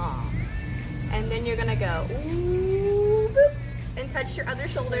a palm. And then you're gonna go, ooh, boop, and touch your other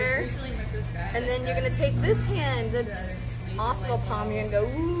shoulder. And then you're gonna take this hand that's also a palm, you're gonna go,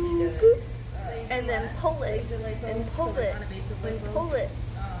 ooh, boop, and then pull it, and pull it, and pull it,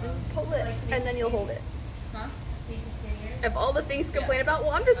 and pull it, and then you'll hold it. Of all the things to complain about,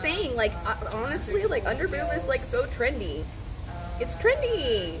 well, I'm just saying, like, honestly, like, underboob is, like, so trendy. It's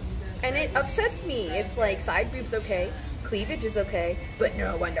trendy, and it upsets me. It's like, side boob's okay, cleavage is okay, but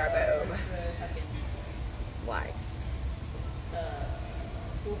no underboob. Why?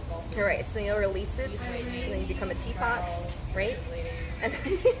 Alright, so then you'll release it, and then you become a teapot, right? And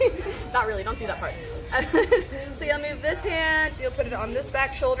not really, don't do that part. So you'll move this hand, you'll put it on this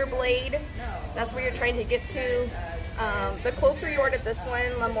back shoulder blade. That's where you're trying to get to. The closer you are to this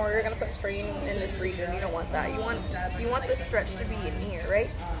one, the more you're gonna put strain in this region. You don't want that. You want this stretch to be in here, right?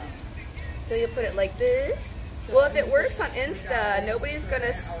 So you'll put it like this. Well, if it works on Insta, nobody's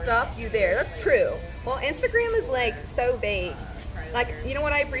gonna stop you there. That's true. Well, Instagram is like so vague. Like, you know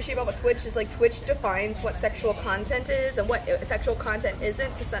what I appreciate about Twitch is, like, Twitch defines what sexual content is and what sexual content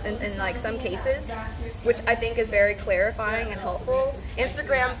isn't to some, in like some cases, which I think is very clarifying and helpful.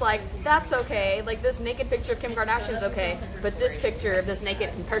 Instagram's like, that's okay, like this naked picture of Kim Kardashian's okay, but this picture of this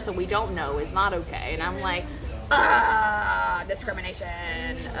naked person we don't know is not okay. And I'm like, discrimination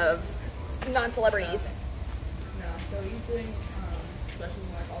of non-celebrities. No, so he's doing specials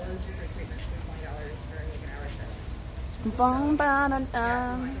like all those different treatments for $20 for like an hour session.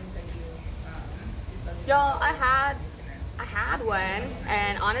 Y'all, I had one,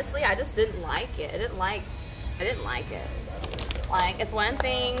 and honestly, I just didn't like it. I didn't like it. Like, it's one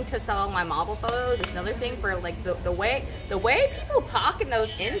thing to sell my model photos. It's another thing for like the way people talk in those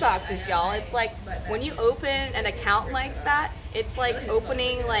inboxes, y'all. It's like when you open an account like that, it's like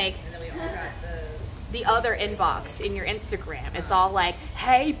opening like the other inbox in your Instagram. It's all like,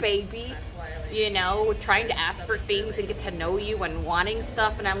 hey baby, you know, trying to ask for things and get to know you and wanting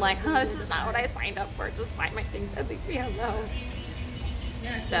stuff, and I'm like, this is not what I signed up for. Just find my things and leave me alone.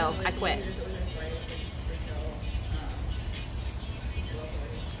 So I quit.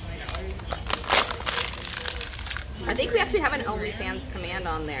 I think we actually have an OnlyFans command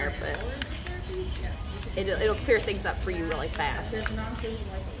on there, but it'll clear things up for you really fast.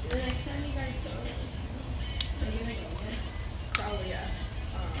 Probably, yeah.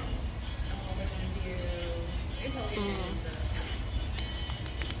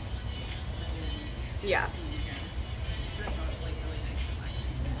 Yeah.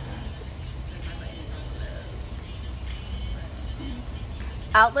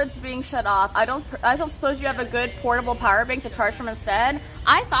 Outlets being shut off. I don't suppose you have a good portable power bank to charge from instead.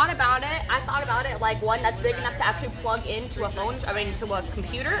 I thought about it like one that's big enough to actually plug into a phone, to a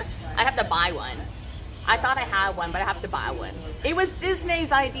computer. I'd have to buy one. I thought I had one, but I have to buy one. It was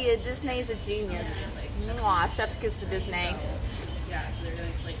Disney's idea. Disney's a genius. Mwah, chef's kiss to Disney. Yeah, so they're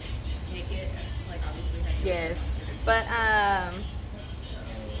going to like make it like obviously. Yes, but Oh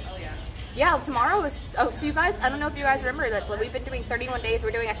yeah. yeah, tomorrow is. Oh, so you guys, I don't know if you guys remember that we've been doing 31 days.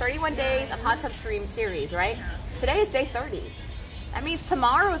 We're doing a 31 days of hot tub stream series, right? Today is day 30. That means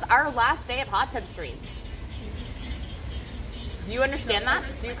tomorrow is our last day of hot tub streams. Do you understand that?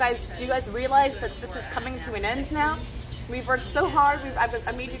 Do you guys realize that this is coming to an end now? We've worked so hard.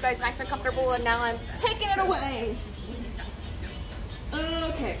 I made you guys nice and comfortable, and now I'm taking it away.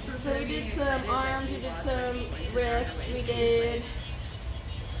 Okay, so we did some arms, we did some wrists, we did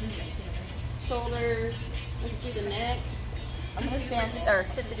shoulders. Let's do the neck. I'm gonna stand or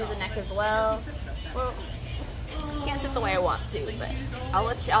sit to do the neck as well. Well, can't sit the way I want to, but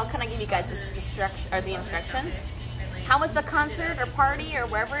I'll kind of give you guys the instructions. How was the concert or party or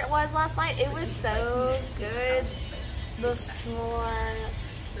wherever it was last night? It was so good. The s'mores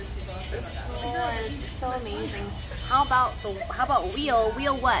was so amazing. How about wheel?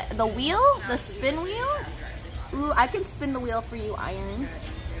 Wheel what? The wheel? The spin wheel? Ooh, I can spin the wheel for you, Iron.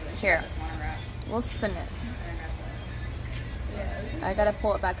 Here, we'll spin it. I gotta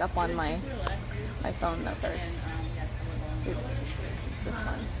pull it back up on my phone though first. Oops, it's this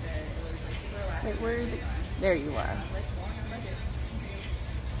one. Wait, where is it? There you are.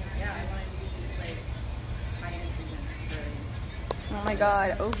 Oh my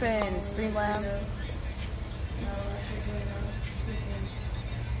god, open Streamlabs.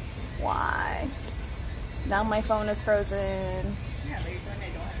 Why? Now my phone is frozen.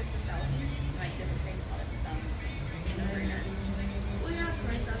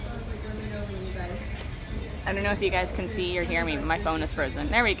 I don't know if you guys can see or hear me, but my phone is frozen.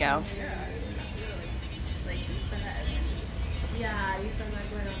 There we go.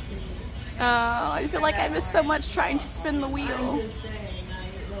 Oh, I feel like I miss so much trying to spin the wheel.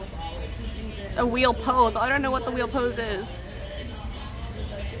 A wheel pose. I don't know what the wheel pose is.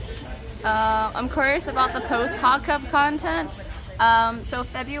 I'm curious about the post hot cup content. So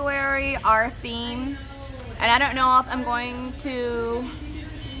February, our theme, and I don't know if I'm going to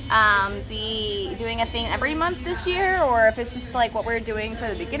be doing a theme every month this year, or if it's just like what we're doing for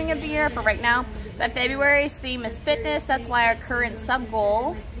the beginning of the year. For right now, but February's theme is fitness. That's why our current sub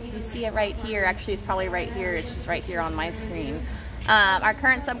goal, you see it right here, actually it's probably right here, it's just right here on my screen. Our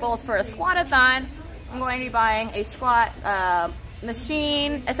current sub goal is for a squat-a-thon. I'm going to be buying a squat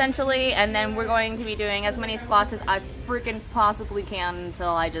machine essentially, and then we're going to be doing as many squats as I freaking possibly can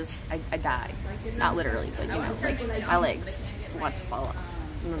until I die. Not literally, but you know, like my legs want to fall off.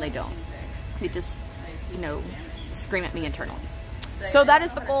 And then they don't. They just, you know, scream at me internally. So that is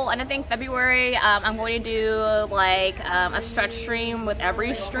the goal, and I think February I'm going to do like a stretch stream with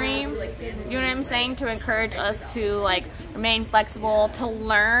every stream. You know what I'm saying? To encourage us to like remain flexible, to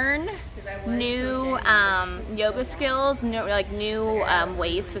learn new yoga skills, new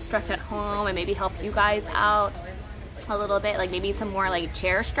ways to stretch at home, and maybe help you guys out a little bit. Like maybe some more like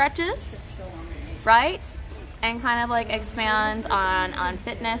chair stretches, right? And kind of like expand on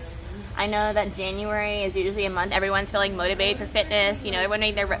fitness. I know that January is usually a month everyone's feeling motivated for fitness. You know, everyone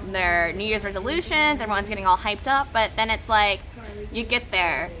made their New Year's resolutions, everyone's getting all hyped up, but then it's like, you get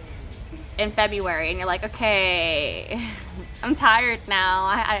there in February and you're like, okay, I'm tired now.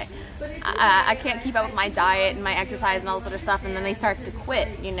 I can't keep up with my diet and my exercise and all this other stuff, and then they start to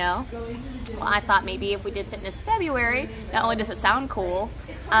quit, you know? Well, I thought maybe if we did Fitness February, not only does it sound cool,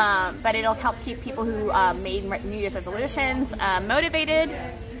 but it'll help keep people who made New Year's resolutions motivated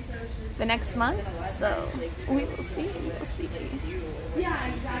the next month. So we will see. We will see. Yeah,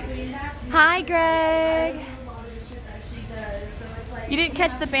 exactly. Hi, Greg. You didn't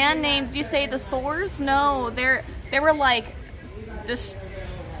catch the band name? Did you say the Soars? No, they were like this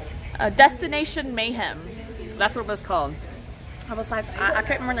Destination Mayhem. That's what it was called. I was like, I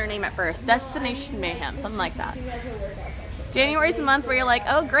couldn't remember their name at first. Destination Mayhem, something like that. January's the month where you're like,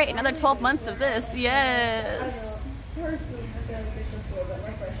 oh great, another 12 months of this. Yes.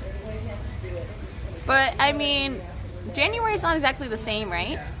 But I mean, January's not exactly the same,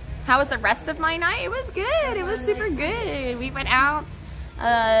 right? How was the rest of my night? It was good. It was super good. We went out,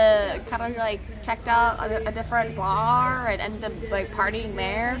 kind of like checked out a different bar and ended up like partying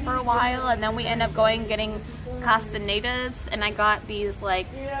there for a while, and then we ended up getting castanedas, and I got these like,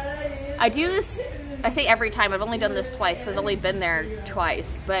 I do this, I say every time, I've only done this twice, so I've only been there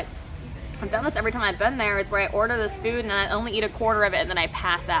twice, but I've done this every time I've been there. It's where I order this food and I only eat a quarter of it and then I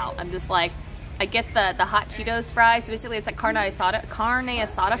pass out. I'm just like, I get the hot Cheetos fries. Basically, it's like carne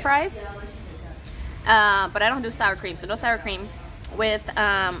asada fries. But I don't do sour cream, so no sour cream with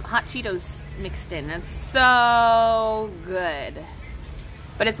hot Cheetos mixed in. It's so good.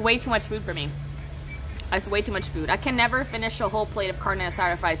 But it's way too much food for me. It's way too much food. I can never finish a whole plate of carne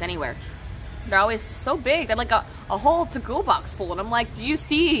asada fries anywhere. They're always so big. They're like a whole to-go box full. And I'm like, do you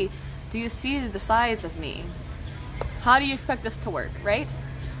see the size of me? How do you expect this to work, right?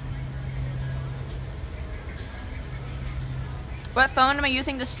 What phone am I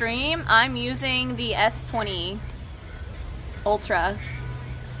using to stream? I'm using the S20 Ultra.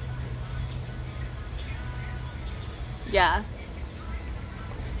 Yeah.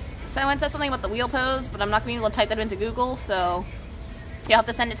 Someone said something about the wheel pose, but I'm not going to be able to type that into Google, so you'll have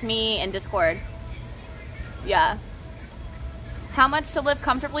to send it to me in Discord. Yeah. How much to live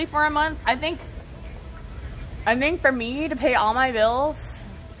comfortably for a month? I think for me to pay all my bills,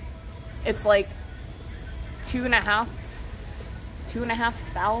 it's like $2,500,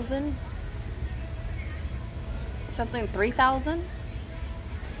 something, 3,000,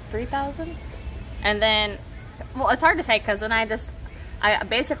 and then, well, it's hard to say because then I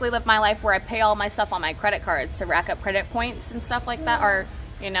basically live my life where I pay all my stuff on my credit cards to rack up credit points and stuff like that, or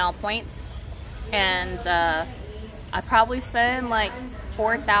points, and I probably spend like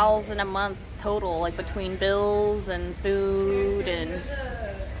 $4,000 a month total, like between bills and food and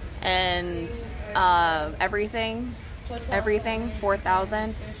everything,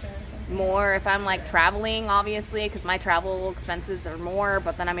 4,000. More if I'm like traveling, obviously, because my travel expenses are more,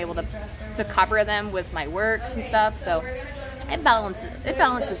 but then I'm able to cover them with my works and stuff, so it balances out, it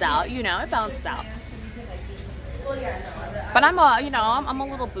balances out. But I'm a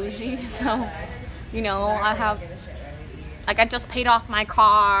little bougie, so I have, like, I just paid off my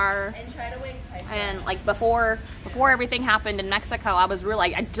car. And like before everything happened in Mexico, I was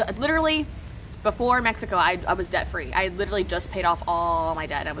really, literally before Mexico, I was debt free. I literally just paid off all my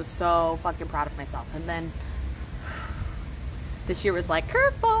debt. I was so fucking proud of myself. And then this year was like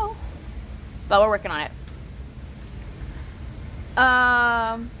curveball, but we're working on it.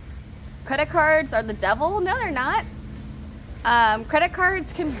 Credit cards are the devil. No, they're not. Credit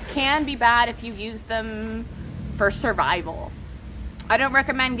cards can be bad if you use them for survival. I don't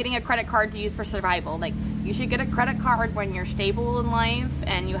recommend getting a credit card to use for survival. Like, you should get a credit card when you're stable in life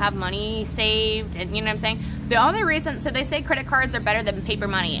and you have money saved, and you know what I'm saying? The only reason, so they say credit cards are better than paper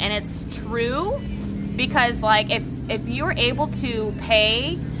money, and it's true, because like if you're able to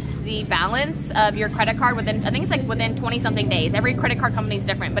pay the balance of your credit card within, I think it's like within 20 something days. Every credit card company is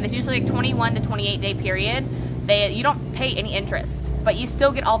different, but it's usually like 21 to 28 day period. You don't pay any interest, but you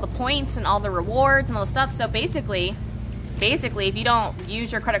still get all the points and all the rewards and all the stuff. So basically, if you don't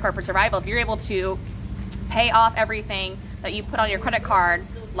use your credit card for survival, if you're able to pay off everything that you put on your credit card,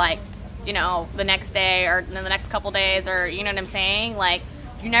 like, you know, the next day or in the next couple days, or you know what I'm saying, like,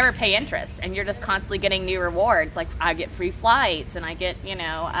 you never pay interest and you're just constantly getting new rewards. Like, I get free flights and I get, you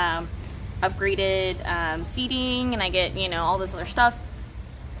know, upgraded seating, and I get, you know, all this other stuff.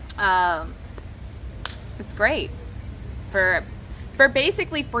 It's great for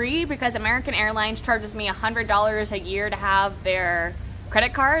basically free, because American Airlines charges me $100 a year to have their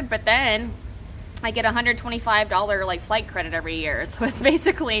credit card, but then I get $125 like flight credit every year. So it's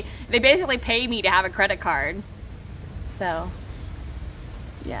basically, they basically pay me to have a credit card. So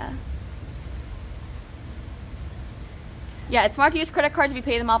yeah, it's smart to use credit cards if you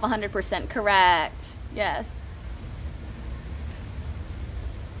pay them off 100%. Correct. Yes.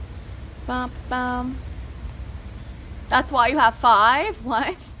 Bum, bum. That's why you have 5?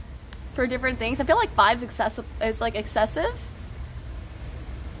 What? For different things? I feel like 5's excessive. It's like excessive.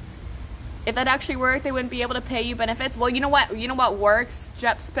 If that actually worked, they wouldn't be able to pay you benefits. Well, you know what? You know what works,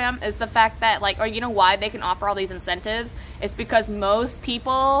 Jep Spam, is the fact that, like, or you know why they can offer all these incentives? It's because most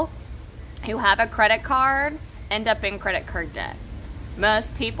people who have a credit card end up in credit card debt.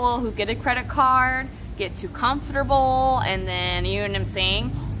 Most people who get a credit card get too comfortable, and then, you know what I'm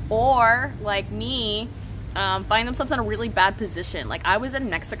saying? Or, like me, find themselves in a really bad position. Like, I was in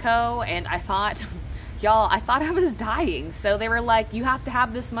Mexico and I thought, y'all, I thought I was dying. So they were like, you have to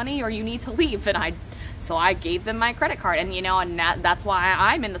have this money or you need to leave. And so I gave them my credit card, and you know, and that's why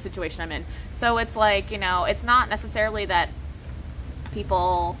I'm in the situation I'm in. So it's like, you know, it's not necessarily that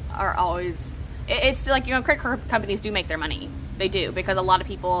people are always, it's like, you know, credit card companies do make their money. They do, because a lot of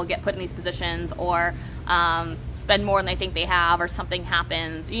people get put in these positions, or spend more than they think they have, or something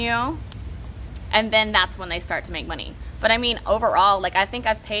happens, you know? And then that's when they start to make money. But I mean, overall, like, I think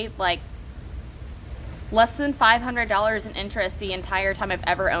I've paid like less than $500 in interest the entire time I've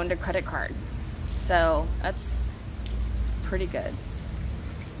ever owned a credit card. So that's pretty good.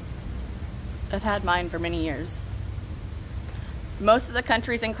 I've had mine for many years. Most of the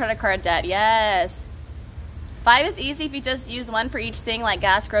country's in credit card debt. Yes. 5 is easy if you just use one for each thing, like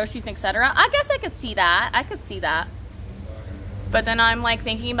gas, groceries, etc. I guess I could see that. I could see that. But then I'm like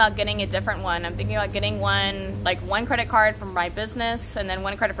thinking about getting a different one. I'm thinking about getting one, like one credit card for my business, and then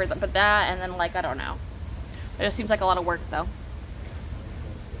one credit for that, and then, like, I don't know. It just seems like a lot of work though.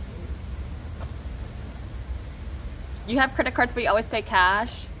 You have credit cards but you always pay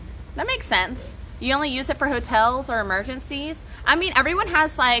cash? That makes sense. You only use it for hotels or emergencies? I mean, everyone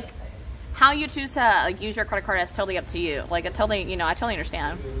has, like, how you choose to, like, use your credit card is totally up to you. Like, it totally, you know, I totally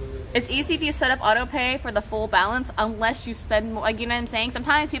understand. It's easy if you set up auto pay for the full balance, unless you spend more, like, you know what I'm saying?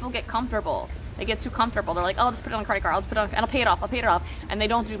 Sometimes people get comfortable. They get too comfortable. They're like, oh, I'll just put it on a credit card. I'll just put it on, and I'll pay it off. I'll pay it off. And they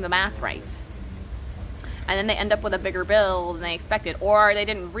don't do the math right. And then they end up with a bigger bill than they expected. Or they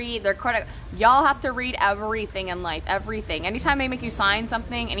didn't read their credit. Y'all have to read everything in life. Everything. Anytime they make you sign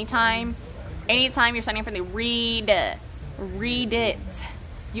something, anytime you're signing for something, read it. Read it.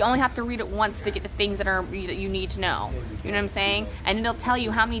 You only have to read it once to get the things that you need to know. You know what I'm saying? And it'll tell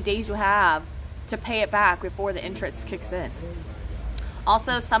you how many days you have to pay it back before the interest kicks in.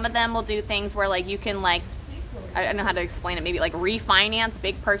 Also, some of them will do things where, like, you can, like, I don't know how to explain it, maybe like refinance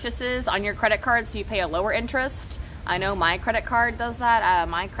big purchases on your credit card so you pay a lower interest. I know my credit card does that.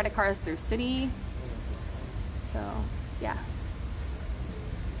 My credit card is through Citi. So, yeah.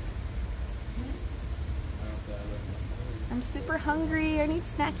 I'm super hungry. I need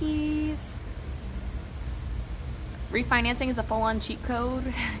snackies. Refinancing is a full-on cheat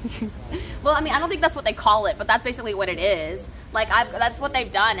code. Well, I mean, I don't think that's what they call it, but that's basically what it is. Like, that's what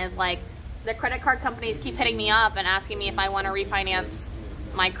they've done is, like, the credit card companies keep hitting me up and asking me if I want to refinance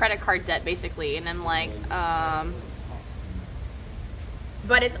my credit card debt, basically. And then, like,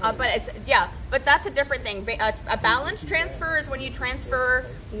 but it's, yeah, But that's a different thing. A balance transfer is when you transfer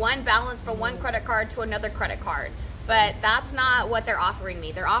one balance from one credit card to another credit card. But that's not what they're offering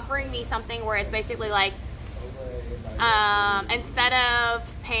me. They're offering me something where it's basically like, instead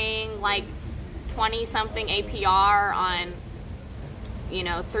of paying like 20-something APR on, you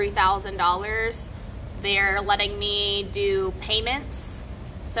know, $3,000, they're letting me do payments.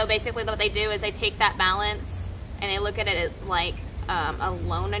 So basically what they do is they take that balance and they look at it as like a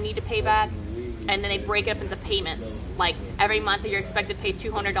loan I need to pay back, and then they break it up into payments. Like every month you're expected to pay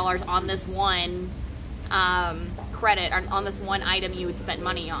 $200 on this one credit, or on this one item you would spend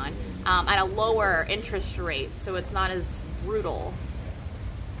money on, at a lower interest rate, so it's not as brutal.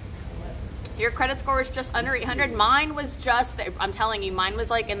 Your credit score is just under 800. Mine was just, I'm telling you, mine was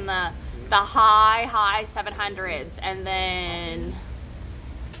like in the high 700s, and then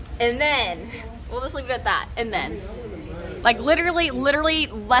we'll just leave it at that. And then, like literally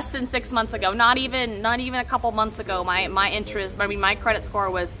less than 6 months ago, not even a couple months ago, my credit score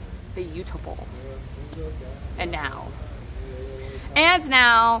was beautiful. And now,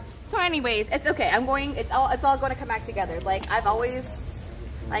 so anyways, it's okay. It's all going to come back together. Like I've always,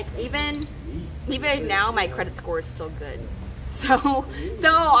 like even now, my credit score is still good. So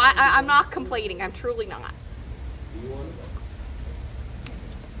I'm not complaining. I'm truly not.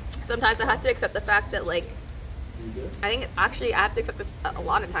 Sometimes I have to accept the fact that, like, I think actually I have to accept this a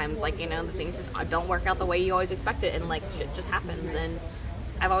lot of times. Like, you know, the things just don't work out the way you always expect it, and like shit just happens, and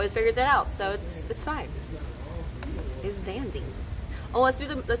I've always figured that out. So it's fine. It's dandy. Oh, let's do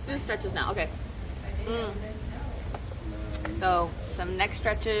the stretches now. Okay. So some neck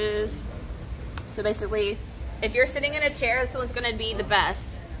stretches. So basically, if you're sitting in a chair, this one's gonna be the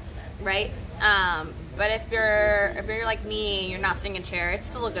best, right? But if you're like me, you're not sitting in a chair, it's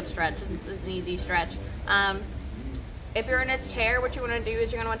still a good stretch. It's an easy stretch. If you're in a chair, what you want to do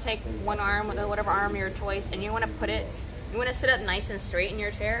is you're gonna want to take one arm, whatever arm your choice, and you want to sit up nice and straight in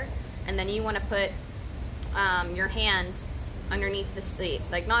your chair, and then you want to put your hands underneath the seat,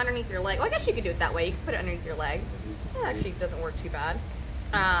 like not underneath your leg. Well, I guess you could do it that way. You can put it underneath your leg. It actually doesn't work too bad.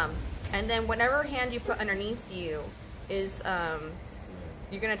 And then whatever hand you put underneath you is,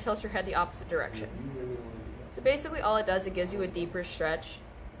 you're gonna tilt your head the opposite direction. So basically all it does, it gives you a deeper stretch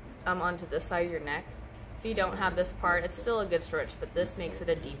onto this side of your neck. If you don't have this part, it's still a good stretch, but this makes it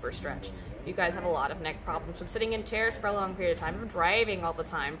a deeper stretch. If you guys have a lot of neck problems from sitting in chairs for a long period of time, from driving all the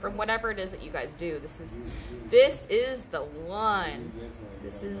time, from whatever it is that you guys do, this is the one.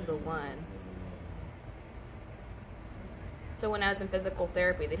 This is the one. So when I was in physical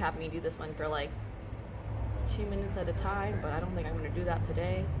therapy, they'd have me do this one for like 2 minutes at a time, but I don't think I'm going to do that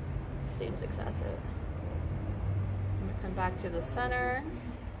today. It seems excessive. I'm going to come back to the center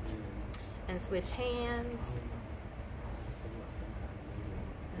and switch hands.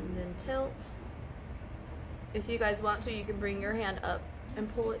 And then tilt. If you guys want to, you can bring your hand up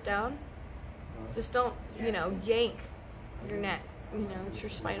and pull it down. Just don't, you know, yank your neck. You know, it's your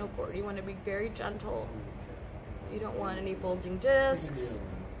spinal cord. You want to be very gentle. You don't want any bulging discs.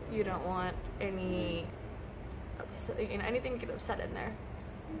 You don't want any, you know, anything to get upset in there.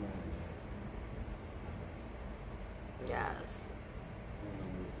 Yes.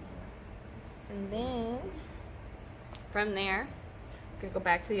 And then from there, you're gonna go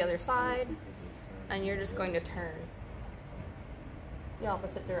back to the other side, and you're just going to turn the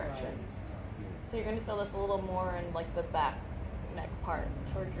opposite direction. So you're gonna feel this a little more in like the back neck part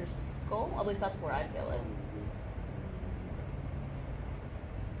towards your skull. At least that's where I feel it.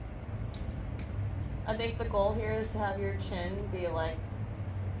 I think the goal here is to have your chin be like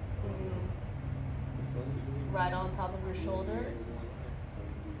right on top of your shoulder,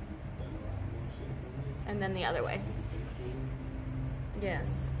 and then the other way. Yes.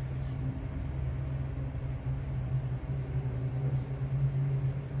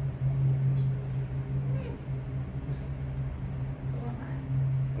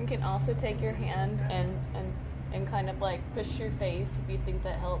 You can also take your hand and kind of like push your face if you think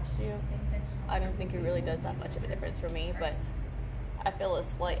that helps you. I don't think it really does that much of a difference for me, but I feel a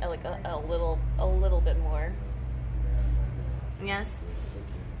slight, like a little bit more. Yes.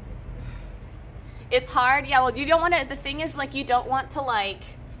 It's hard. Yeah, well, you don't want to, the thing is, like, you don't want to, like,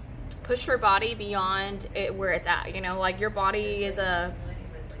 push your body beyond it where it's at, you know? Like, your body is an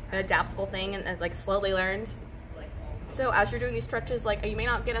adaptable thing and, like, slowly learns. So as you're doing these stretches, like, you may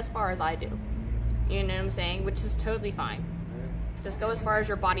not get as far as I do. You know what I'm saying? Which is totally fine. Just go as far as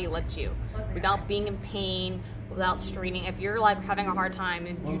your body lets you, without being in pain, without straining. If you're like having a hard time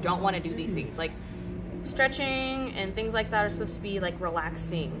and you don't want to do these things, like stretching and things like that are supposed to be like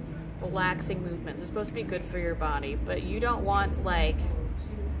relaxing movements. It's supposed to be good for your body, but you don't want like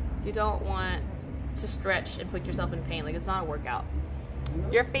You don't want to stretch and put yourself in pain. Like, it's not a workout.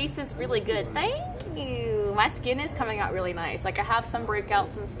 Your face is really good. Thank you. My skin is coming out really nice. Like, I have some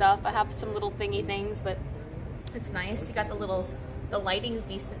breakouts and stuff. I have some little thingy things, but it's nice. You got the lighting's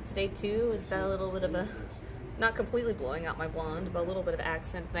decent today too. It's got a little bit of a, not completely blowing out my blonde, but a little bit of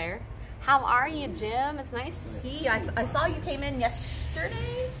accent there. How are you, Jim? It's nice to see you. I saw you came in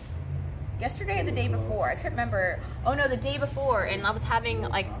yesterday or the day before. I couldn't remember. Oh no, the day before, and I was having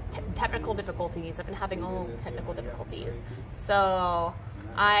like technical difficulties. I've been having all technical difficulties. So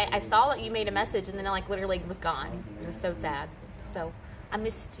I saw that you made a message, and then I like literally was gone. It was so sad. So I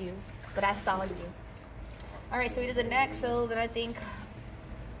missed you, but I saw you. All right, so we did the neck. So then I think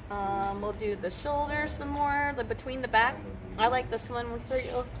we'll do the shoulders some more, like between the back. I like this one where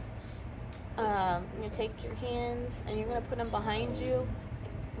you take your hands and you're gonna put them behind you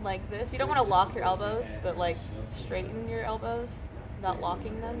like this. You don't want to lock your elbows, but like straighten your elbows without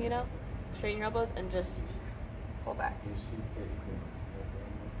locking them, you know? Straighten your elbows and just pull back.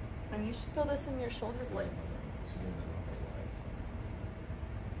 And you should feel this in your shoulder blades.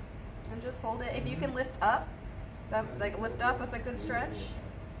 And just hold it. If you can lift up, like lift up, that's a good stretch.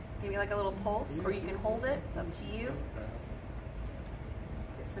 Maybe like a little pulse, or you can hold it. It's up to you.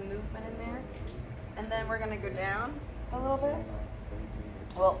 Get some movement in there. And then we're gonna go down a little bit.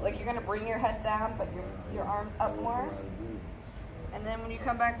 Well, like you're gonna bring your head down, but your arms up more. And then when you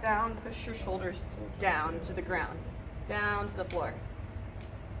come back down, push your shoulders down to the ground, down to the floor.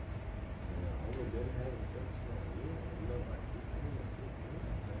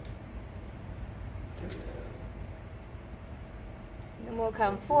 And then we'll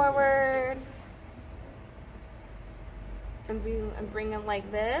come forward and bring them like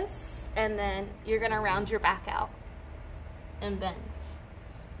this. And then you're gonna round your back out and bend.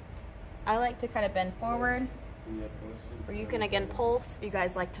 I like to kind of bend forward, or you can again pulse. If you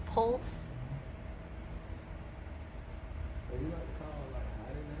guys like to pulse.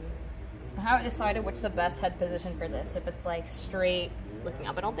 I haven't decided what's the best head position for this. If it's like straight looking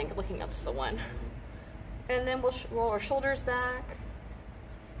up, I don't think looking up is the one. And then we'll roll our shoulders back.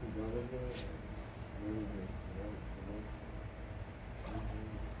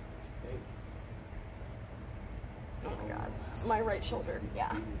 Oh my God, my right shoulder,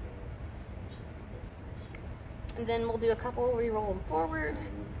 yeah. And then we'll do a couple where you roll them forward.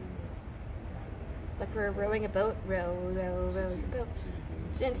 Like we're rowing a boat. Row, row, row your boat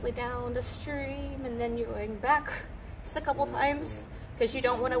gently down the stream. And then you're going back just a couple times, because you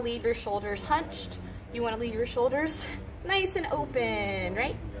don't want to leave your shoulders hunched. You want to leave your shoulders nice and open,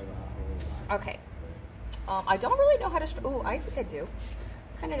 right? Okay. I don't really know how to stretch. Oh, I think I do.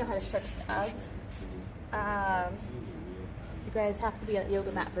 Kind of know how to stretch the abs. You guys have to be on a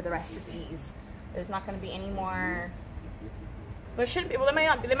yoga mat for the rest of these. There's not going to be any more. There should be. Well, there might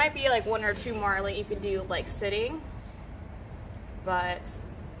not be. There might be like one or two more like you could do like sitting. But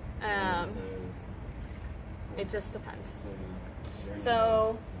it just depends.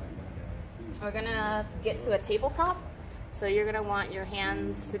 So we're gonna get to a tabletop. So you're gonna want your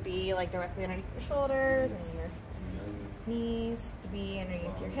hands to be like directly underneath your shoulders and your knees to be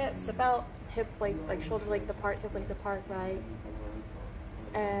underneath your hips, about hip like shoulder length apart, hip length apart, right?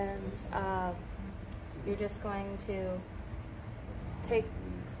 And you're just going to take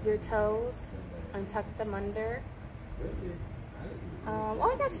your toes and tuck them under.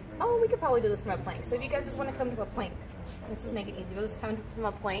 Well, I guess, we could probably do this from a plank. So if you guys just want to come to a plank, let's just make it easy. We'll just come from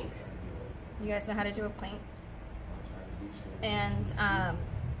a plank. You guys know how to do a plank. And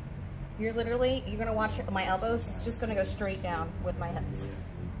you're gonna watch my elbows. It's just gonna go straight down with my hips.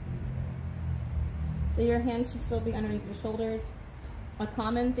 So your hands should still be underneath your shoulders. A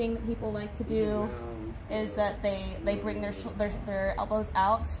common thing that people like to do is that they bring their elbows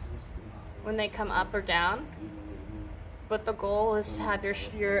out when they come up or down. But the goal is to have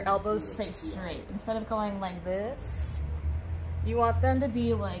your elbows stay straight. Instead of going like this, you want them to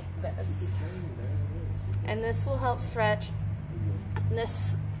be like this. And this will help stretch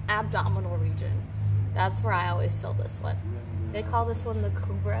this abdominal region. That's where I always feel this one. They call this one the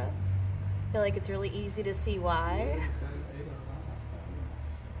cobra. I feel like it's really easy to see why.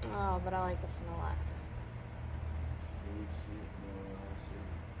 Oh, but I like this one a lot.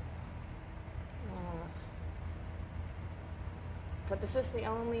 But this is the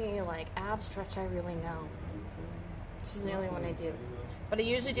only like ab stretch I really know. This is the only one I do. But I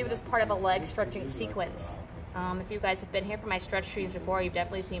usually do it as part of a leg stretching sequence. If you guys have been here for my stretch streams before, you've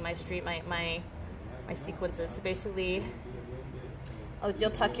definitely seen my sequences. So basically,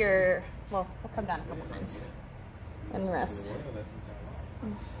 you'll tuck your, well, we'll come down a couple times and rest.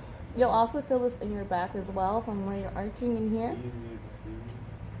 You'll also feel this in your back as well from where you're arching in here.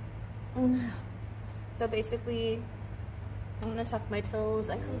 So basically, I'm gonna tuck my toes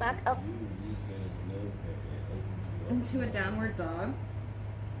and come back up into a downward dog.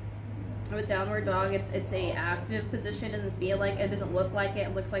 With downward dog, it's a active position. Doesn't feel like it, doesn't look like it.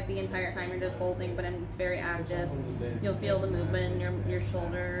 It looks like the entire time you're just holding, but it's very active. You'll feel the movement in your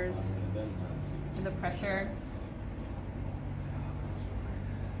shoulders and the pressure.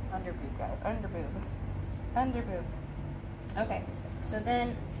 Under boob, guys. Under boob. Under boob. Okay. So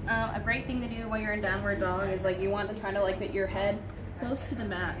then, a great thing to do while you're in downward dog is like you want to try to like get your head close to the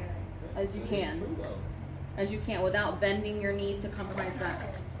mat as you can, without bending your knees to compromise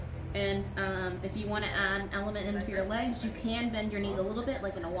that. And if you want to add an element into your legs, you can bend your knees a little bit,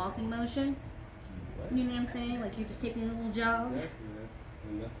 like in a walking motion. You know what I'm saying? Like you're just taking a little jog,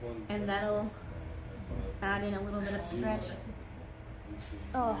 and that'll add in a little bit of stretch.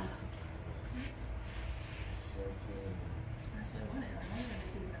 Oh.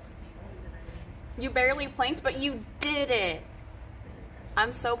 You barely planked, but you did it.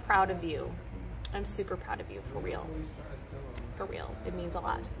 I'm so proud of you. I'm super proud of you, for real. For real, it means a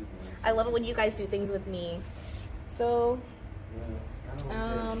lot. I love it when you guys do things with me. So,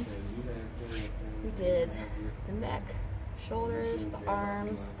 we did the neck, shoulders, the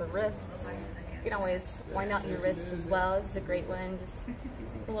arms, the wrists. You can always wind out your wrists as well. This is a great one. Just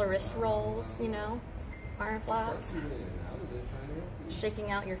little wrist rolls, you know, arm flaps.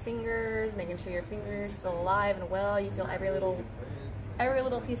 Shaking out your fingers, making sure your fingers feel alive and well. You feel every little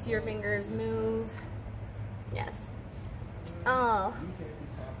piece of your fingers move. Yes. Oh,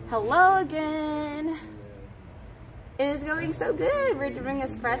 hello again. It is going so good. We're doing a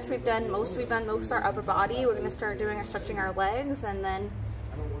stretch. We've done most of our upper body. We're gonna start doing our stretching our legs, and then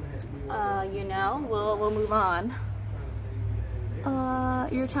you know, we'll move on.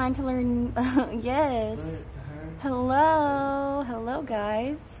 You're trying to learn. Yes. Hello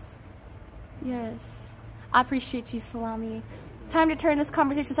guys. Yes, I appreciate you, Salami. Time to turn this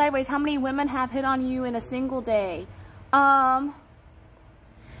conversation sideways. How many women have hit on you in a single day? I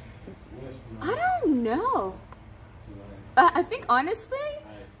don't know. I think honestly,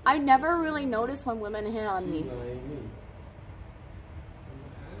 I never really noticed when women hit on me.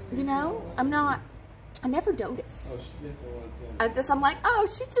 You know, I never noticed. I'm like, oh,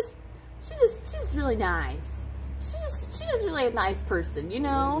 she's really nice. She's just really a nice person, you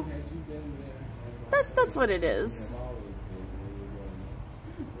know? That's what it is.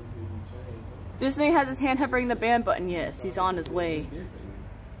 Disney has his hand hovering the ban button. Yes, he's on his way.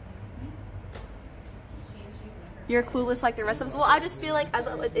 You're clueless like the rest of us. Well, I just feel like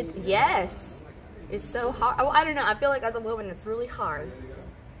yes, it's so hard. Well, I don't know. I feel like as a woman, it's really hard.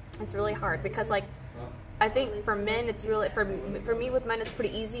 It's really hard because like, I think for men, it's really, for me with men, it's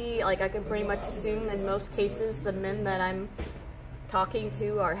pretty easy. Like I can pretty much assume in most cases, the men that I'm talking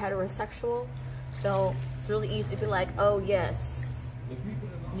to are heterosexual. So it's really easy to be like, oh yes,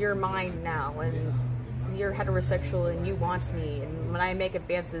 you're mine now, and you're heterosexual and you want me. And when I make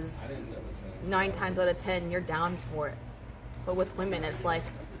advances, 9 times out of 10, you're down for it. But with women, it's like,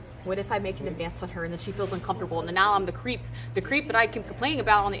 what if I make an advance on her and then she feels uncomfortable and now I'm the creep that I keep complaining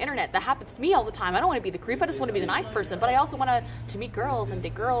about on the internet? That happens to me all the time. I don't want to be the creep. I just want to be the nice person. But I also want to meet girls and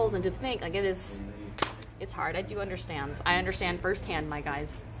date girls and to think like it's hard. I do understand. I understand firsthand, my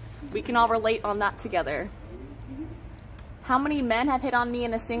guys. We can all relate on that together. How many men have hit on me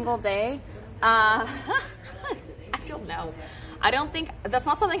in a single day? I don't know. I don't think, that's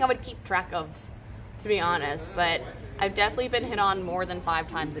not something I would keep track of, to be honest, but I've definitely been hit on more than 5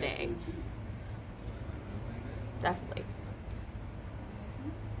 times a day. Definitely.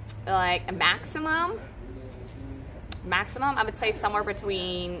 Like a maximum, I would say somewhere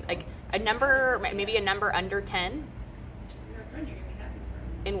between like a number, maybe a number under 10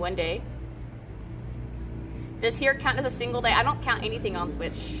 in one day. Does here count as a single day? I don't count anything on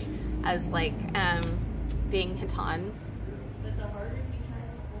Twitch as like being hit on.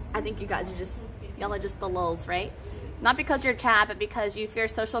 I think you guys are just, y'all are just the lulz, right? Not because you're chat, but because you fear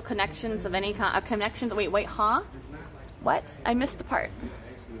social connections of any kind. Connections. Wait, huh? What? I missed the part.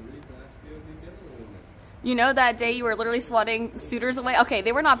 You know that day you were literally swatting suitors away? Okay,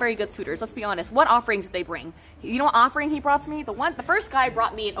 they were not very good suitors, let's be honest. What offerings did they bring? You know what offering he brought to me? The first guy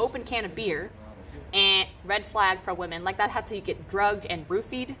brought me an open can of beer and red flag for women. Like that's how you get drugged and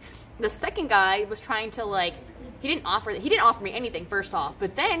roofied. The second guy was trying to like, he didn't offer me anything first off,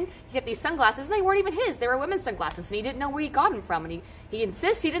 but then he got these sunglasses and they weren't even his. They were women's sunglasses and he didn't know where he got them from. And he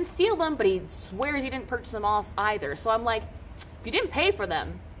insists he didn't steal them, but he swears he didn't purchase them all either. So I'm like, if you didn't pay for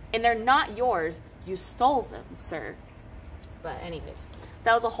them and they're not yours, you stole them, sir. But anyways,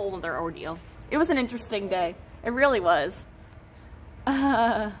 that was a whole other ordeal. It was an interesting day. It really was.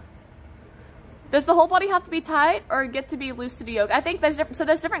 Does the whole body have to be tight or get to be loose to do yoga? I think there's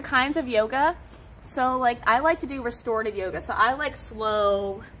different kinds of yoga. So like I like to do restorative yoga. So I like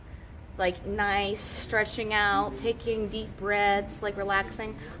slow, like nice stretching out, taking deep breaths, like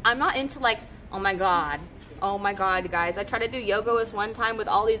relaxing. I'm not into like, oh my god guys, I tried to do yoga this one time with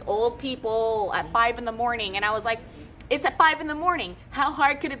all these old people at 5 in the morning, and I was like, it's at 5 in the morning, how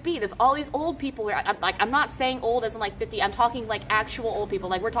hard could it be? There's all these old people here. I'm not saying old as in like 50, I'm talking like actual old people,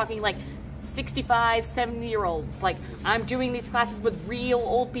 like we're talking like 65, 70-year-olds. Like I'm doing these classes with real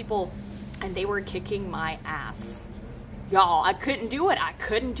old people, and they were kicking my ass. Y'all, I couldn't do it. I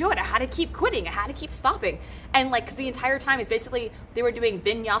had to keep quitting. I had to keep stopping. And like the entire time, it's basically, they were doing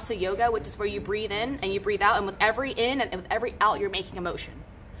vinyasa yoga, which is where you breathe in and you breathe out. And with every in and with every out, you're making a motion.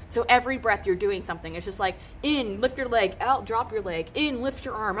 So every breath, you're doing something. It's just like, in, lift your leg, out, drop your leg, in, lift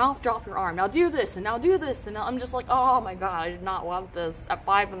your arm, out, drop your arm. Now do this, and now do this. And now I'm just like, oh my God, I did not want this at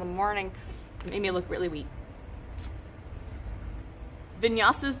 5 in the morning. It made me look really weak.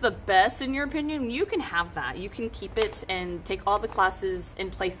 Vinyasa is the best in your opinion. You can have that. You can keep it and take all the classes in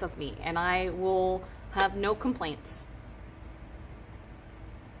place of me, and I will have no complaints.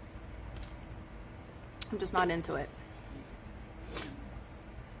 I'm just not into it.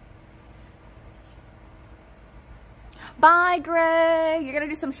 Bye, Greg. You're gonna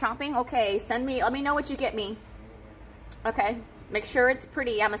do some shopping? Okay, let me know what you get me. Okay, make sure it's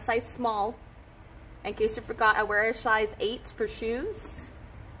pretty. I'm a size small. In case you forgot, I wear a size 8 for shoes.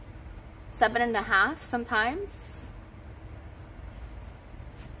 7.5 sometimes.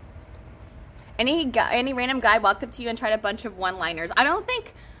 Any random guy walked up to you and tried a bunch of one-liners? I don't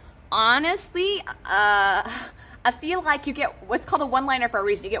think, honestly, I feel like you get what's called a one-liner for a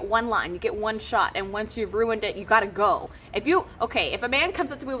reason. You get one line, you get one shot, and once you've ruined it, you gotta go. If a man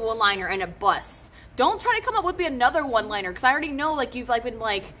comes up to me with a one-liner and it busts, don't try to come up with me another one-liner, because I already know like you've like been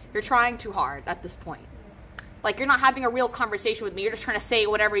like, you're trying too hard at this point. Like you're not having a real conversation with me. You're just trying to say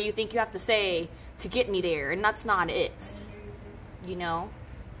whatever you think you have to say to get me there, and that's not it. You know?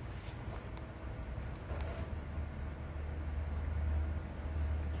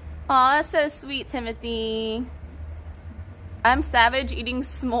 Aw, that's so sweet, Timothy. I'm savage eating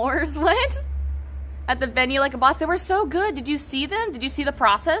s'mores. What? At the venue like a boss. They were so good. Did you see them? Did you see the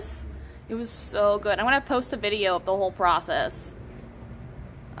process? It was so good. I'm gonna post a video of the whole process.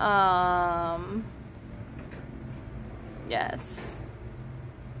 Yes.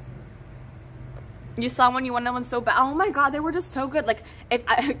 You saw when you wanted one so bad. Oh my God, they were just so good. Like,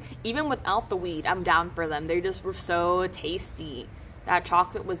 even without the weed, I'm down for them. They just were so tasty. That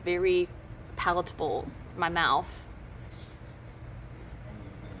chocolate was very palatable in my mouth.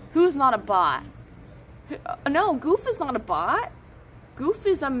 Who's not a bot? No, Goof is not a bot. Goof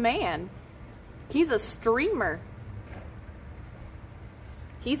is a man. He's a streamer.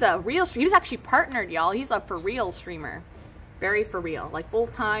 He's a real streamer. He's actually partnered, y'all. He's a for real streamer. Very for real. Like full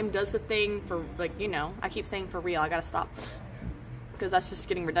time, does the thing for, like, you know, I keep saying for real. I gotta stop. Because that's just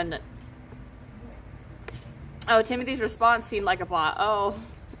getting redundant. Oh, Timothy's response seemed like a bot. Oh,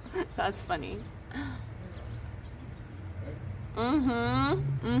 that's funny.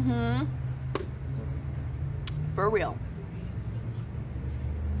 For real.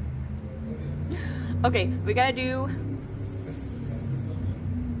 Okay, we gotta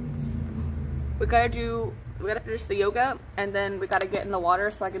finish the yoga, and then we gotta get in the water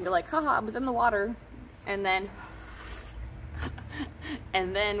so I can be like, haha, I was in the water, and then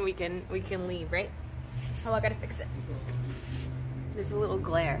we can leave, right? Oh, I gotta fix it. There's a little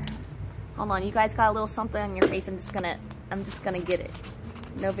glare. Hold on, you guys got a little something on your face. I'm just gonna get it.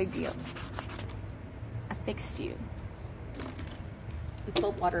 No big deal. I fixed you. It's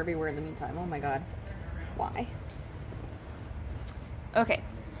spilled water everywhere in the meantime. Oh my God. Why? Okay.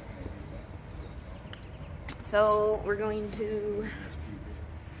 So we're going to,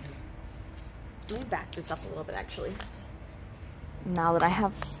 let me back this up a little bit actually. Now that I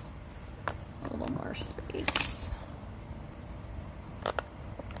have a little more space.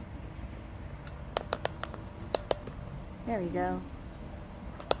 There we go.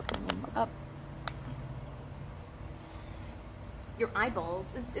 Up. Your eyeballs.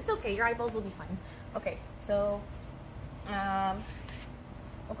 It's okay. Your eyeballs will be fine. Okay, so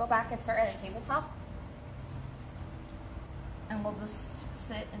we'll go back and start at a tabletop. And we'll just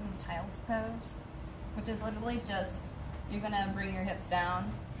sit in the child's pose, which is literally just, you're gonna bring your hips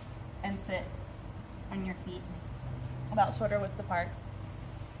down and sit on your feet about shoulder width apart.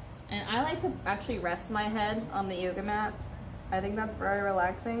 And I like to actually rest my head on the yoga mat. I think that's very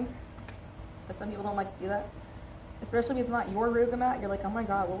relaxing, but some people don't like to do that. Especially if it's not your yoga mat, you're like, oh my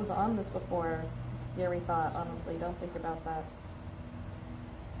God, what was on this before? Scary thought, honestly, don't think about that.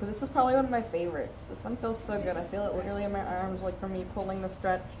 But this is probably one of my favorites. This one feels so good. I feel it literally in my arms, like from me pulling the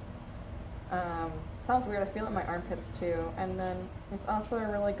stretch. Sounds weird, I feel it in my armpits too. And then it's also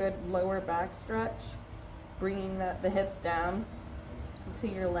a really good lower back stretch, bringing the hips down to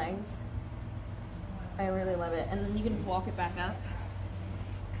your legs. I really love it. And then you can just walk it back up.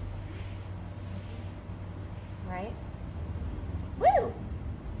 Right? Woo!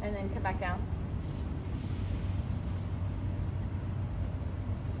 And then come back down.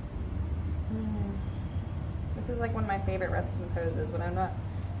 This is like one of my favorite resting poses when I'm not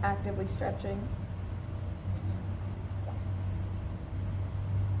actively stretching.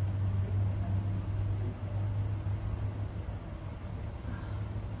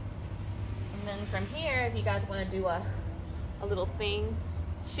 And then from here, if you guys want to do a little thing,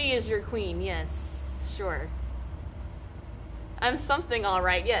 she is your queen. Yes, sure. I'm something, all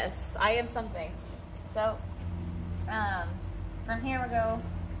right. Yes, I am something. So, from here we go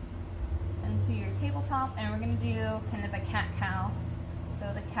into your tabletop, and we're gonna do kind of a cat-cow.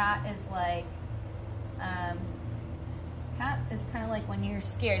 So the cat is like, cat is kind of like when you're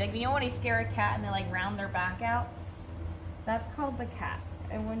scared. Like, you know when you scare a cat and they like round their back out? That's called the cat.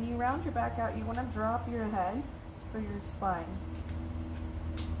 And when you round your back out, you want to drop your head for your spine.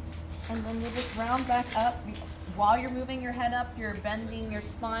 And then you just round back up. While you're moving your head up, you're bending your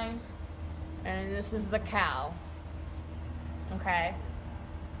spine. And this is the cow. Okay.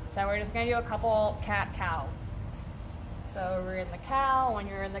 So we're just going to do a couple cat-cows. So we're in the cow. When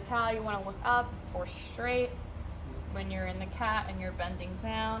you're in the cow, you want to look up or straight. When you're in the cat and you're bending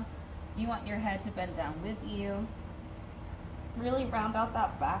down, you want your head to bend down with you. Really round out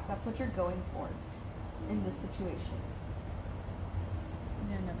that back. That's what you're going for in this situation.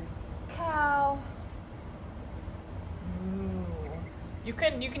 And then another cow. Moo. You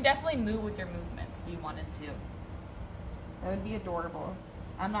can definitely move with your movements if you wanted to. That would be adorable.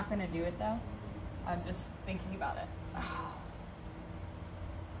 I'm not going to do it though. I'm just thinking about it.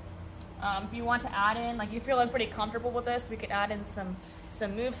 If you want to add in, like you're feeling pretty comfortable with this, we could add in some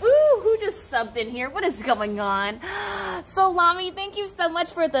moves. Woo! Who just subbed in here? What is going on? Salami, thank you so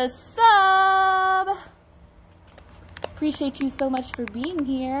much for the sub. Appreciate you so much for being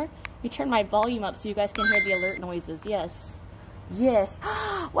here. Let me turn my volume up so you guys can hear the alert noises. Yes. Yes.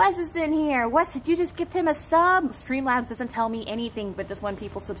 Wes is in here. Wes, did you just gift him a sub? Streamlabs doesn't tell me anything but just when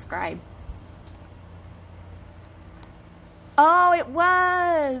people subscribe. Oh, it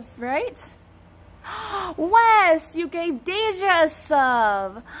was, right? Wes, you gave Deja a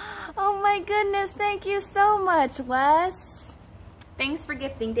sub. Oh my goodness, thank you so much, Wes. Thanks for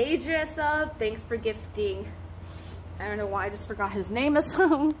gifting Deja a sub. Thanks for gifting, I don't know why I just forgot his name a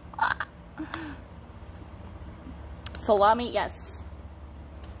sub. Salami, yes.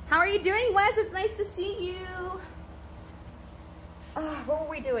 How are you doing, Wes? It's nice to see you. What were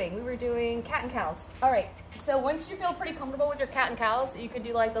we doing? We were doing cat and cows. All right, so once you feel pretty comfortable with your cat and cows, you could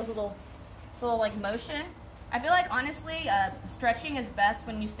do like those little like motion. I feel like honestly, stretching is best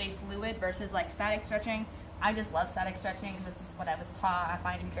when you stay fluid versus like static stretching. I just love static stretching because this is what I was taught. I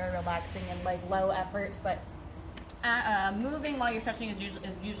find it to be very relaxing and like low effort, but moving while you're stretching is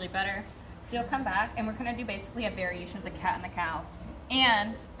usually better. So you'll come back and we're gonna do basically a variation of the cat and the cow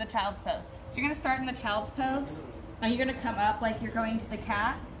and the child's pose. So you're gonna start in the child's pose and you're gonna come up like you're going to the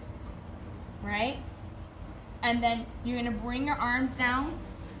cat, right? And then you're gonna bring your arms down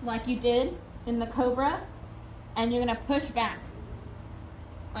like you did in the cobra, and you're gonna push back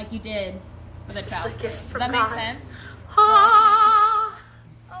like you did for the child. Does that make sense? Oh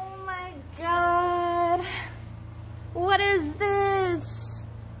my god. What is this?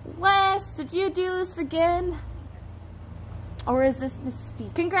 Wes, did you do this again? Or is this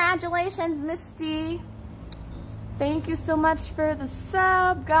Misty? Congratulations, Misty. Thank you so much for the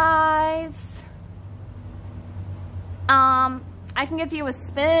sub, guys. I can give you a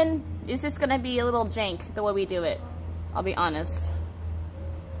spin. It's just gonna be a little jank the way we do it. I'll be honest.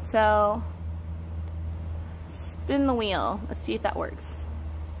 So, spin the wheel. Let's see if that works.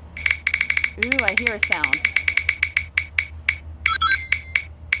 Ooh, I hear a sound.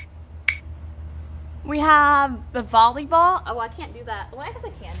 We have the volleyball. Oh, I can't do that. Well, I guess I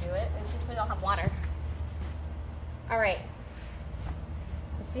can do it. It's just I don't have water. All right.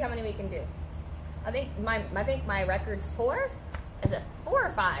 Let's see how many we can do. I think my record's 4. Is it 4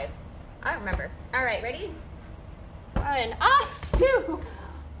 or 5? I don't remember. All right, ready? 1, 2,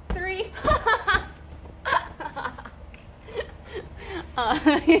 3.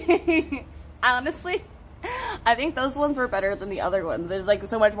 Honestly, I think those ones were better than the other ones. There's like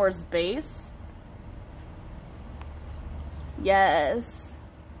so much more space. Yes.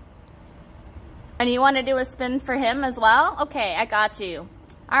 And you want to do a spin for him as well? Okay, I got you.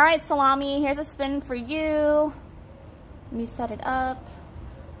 All right, Salami, here's a spin for you. Let me set it up.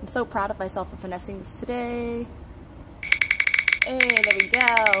 I'm so proud of myself for finessing this today. Hey, there we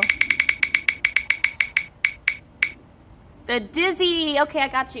go. The dizzy. Okay, I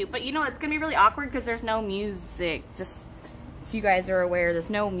got you. But you know, it's gonna be really awkward because there's no music. Just so you guys are aware, there's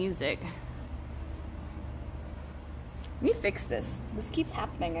no music. Let me fix this. This keeps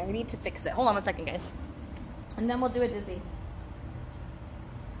happening. I need to fix it. Hold on 1 second, guys. And then we'll do a dizzy.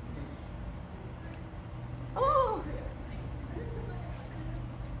 Oh!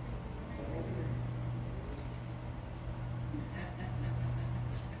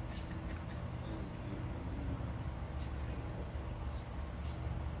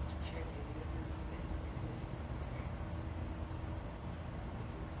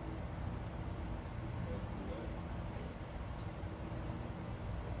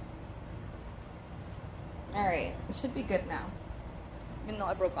 Alright, it should be good now. Even though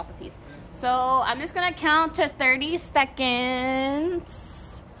I broke off a piece. So I'm just gonna count to 30 seconds.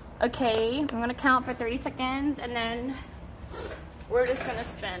 Okay, I'm gonna count for 30 seconds and then we're just gonna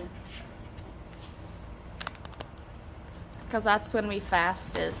spin. Because that's when we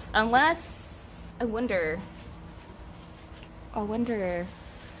fastest. Unless, I wonder.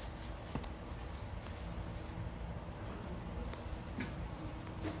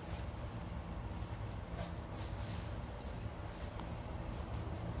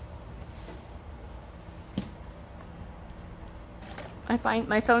 I find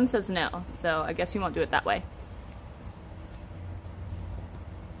my phone says no, so I guess we won't do it that way.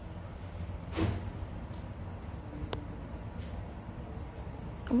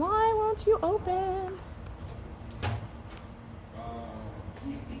 Why won't you open?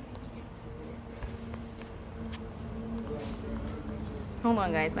 Hold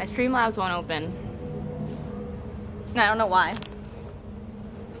on, guys. My Streamlabs won't open. I don't know why.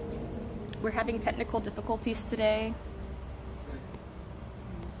 We're having technical difficulties today.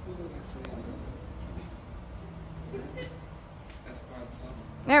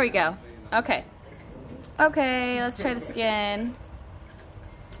 There we go. Okay. Okay, let's try this again.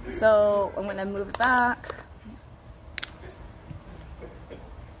 So I'm gonna move it back.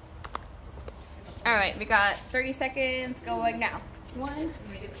 All right, we got 30 seconds going now. 1,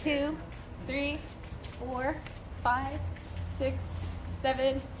 2, 3, 4, 5, 6,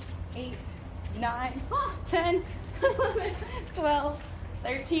 7, 8, 9, 10, 11, 12,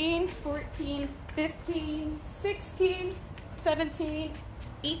 13, 14, 15, 16, 17,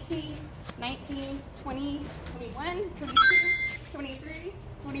 18, 19, 20, 21, 22, 23,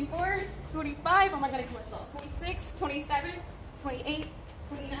 24, 25, oh my god, I kill myself, 26, 27, 28,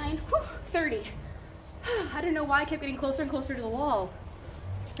 29, 30. I don't know why I kept getting closer and closer to the wall.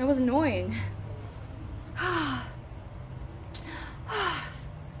 It was annoying. I'm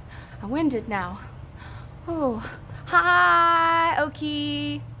winded now. Oh, hi,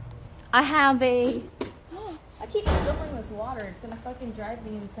 Oki. I have a... I keep spilling this water. It's gonna fucking drive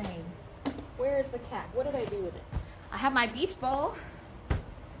me insane. Where is the cat? What did I do with it? I have my beach bowl.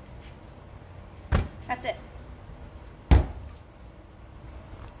 That's it.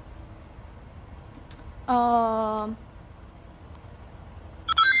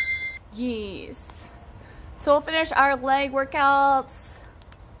 Yes. So we'll finish our leg workouts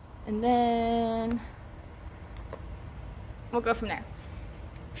and then we'll go from there.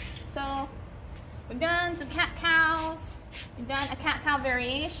 So we've done some cat-cows. We've done a cat-cow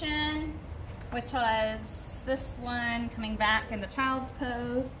variation, which was this one coming back in the child's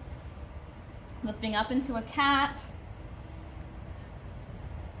pose, lifting up into a cat,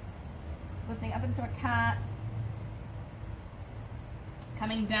 lifting up into a cat,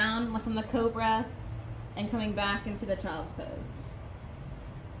 coming down from the cobra, and coming back into the child's pose.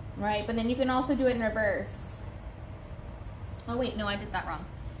 Right, but then you can also do it in reverse. Oh wait, no, I did that wrong.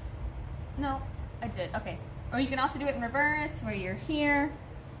 No, I did, okay. Or you can also do it in reverse, where you're here,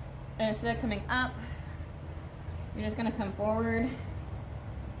 and instead of coming up, you're just gonna come forward,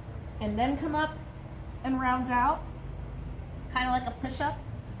 and then come up and round out, kind of like a push-up.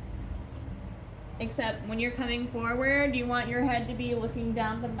 Except when you're coming forward, you want your head to be looking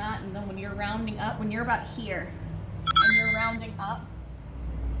down the mat, and then when you're rounding up, when you're about here, and you're rounding up,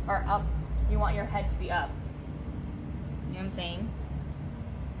 or up, you want your head to be up. You know what I'm saying?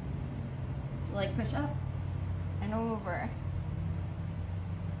 So like push up and over.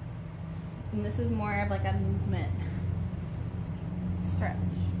 And this is more of like a movement. Stretch.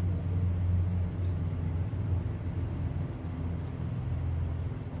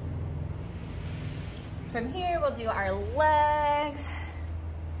 From here, we'll do our legs.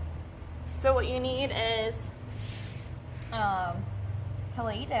 So what you need is to to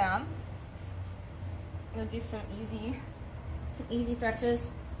lay down. We'll do some easy stretches.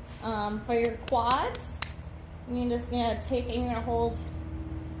 For your quads, you're just gonna take and you're gonna hold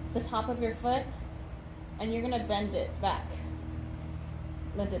the top of your foot and you're gonna bend it back.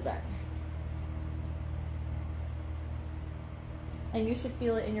 Bend it back. And you should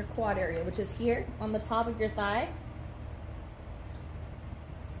feel it in your quad area, which is here on the top of your thigh.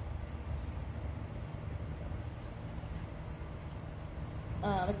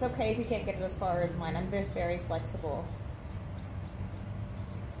 It's okay if you can't get it as far as mine. I'm just very flexible.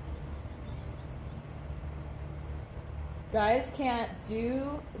 Guys can't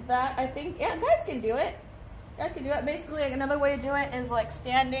do that, I think. Yeah, guys can do it. Guys can do it. Basically, like, another way to do it is like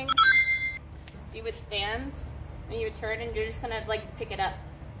standing. So you would stand and you would turn and you're just gonna like pick it up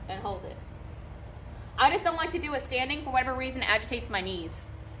and hold it. I just don't like to do it standing. For whatever reason, it agitates my knees.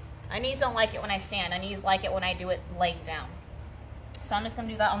 My knees don't like it when I stand. My knees like it when I do it laying down. So I'm just gonna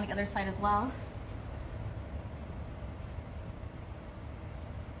do that on the other side as well.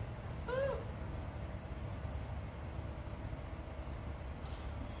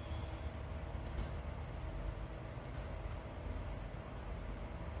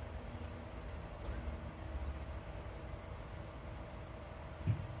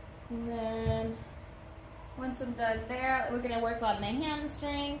 And then once I'm done there, we're gonna work on the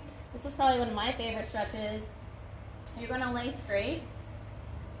hamstrings. This is probably one of my favorite stretches. You're gonna lay straight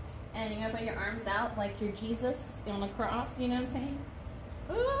and you're gonna put your arms out like you're Jesus on the cross, you know what I'm saying?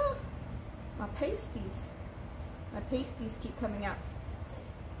 Ah, my pasties. My pasties keep coming out.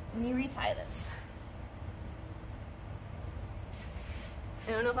 Let me retie this.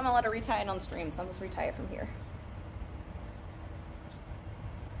 I don't know if I'm allowed to retie it on stream, so I'll just retie it from here.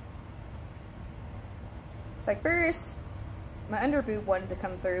 It's like first, my underboob wanted to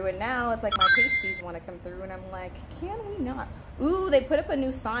come through, and now it's like my pasties want to come through, and I'm like, can we not? Ooh, they put up a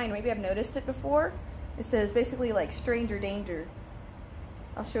new sign. Maybe I've noticed it before. It says basically like stranger danger.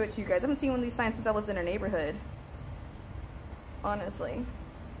 I'll show it to you guys. I haven't seen one of these signs since I lived in our neighborhood. Honestly.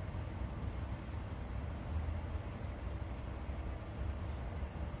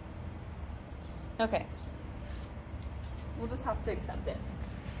 Okay. We'll just have to accept it.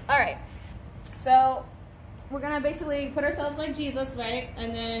 All right. So we're going to basically put ourselves like Jesus, right?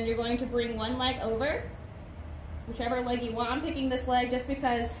 And then you're going to bring one leg over, whichever leg you want. I'm picking this leg just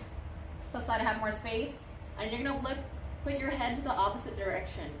because it's the side I have more space. And you're going to put your head to the opposite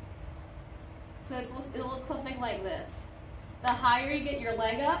direction. So it'll look something like this. The higher you get your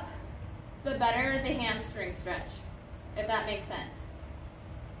leg up, the better the hamstring stretch, if that makes sense.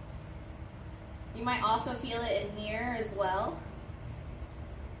 You might also feel it in here as well.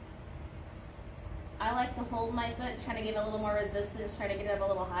 I like to hold my foot, try to give a little more resistance, try to get it up a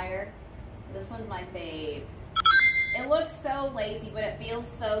little higher. This one's my fave. It looks so lazy, but it feels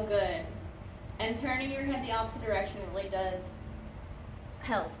so good. And turning your head the opposite direction really does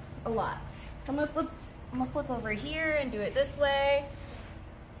help a lot. I'm gonna flip over here and do it this way,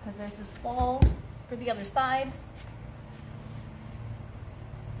 because there's this wall for the other side.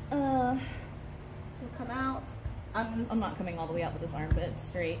 You'll come out. I'm not coming all the way out with this arm, but it's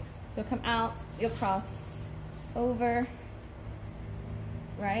straight. So come out, you'll cross over,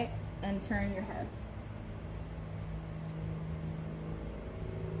 right, and turn your head.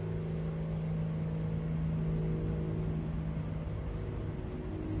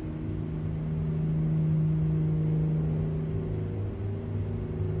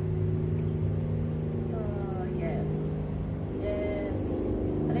 Oh, yes. Yes.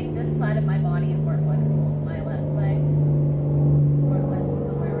 I think this side of my body is more flexible. My left leg is more flexible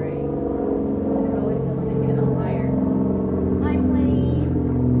than my right. I can always feel like I get it up higher. Hi, plane.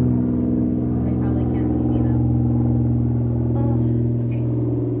 They probably can't see me though. Oh, okay.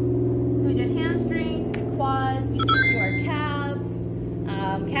 So we did hamstrings, quads, we did do our calves.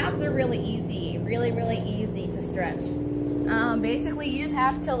 Calves are really easy, really easy to stretch. Basically, you just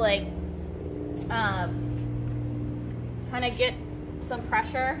have to like kind of get some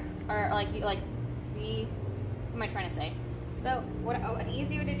pressure, or what am I trying to say? So an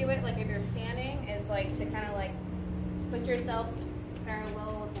easy way to do it, like if you're standing, is like to kind of like put yourself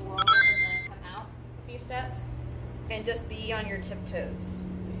parallel with the wall and then come out a few steps and just be on your tiptoes.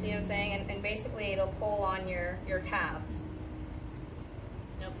 You see what I'm saying? And basically it'll pull on your calves.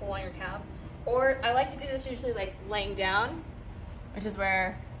 It'll pull on your calves. Or I like to do this usually like laying down, which is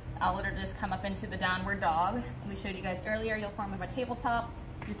where I'll literally just come up into the downward dog. We showed you guys earlier, you'll form up a tabletop,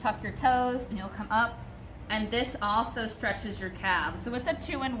 you tuck your toes, and you'll come up. And this also stretches your calves. So it's a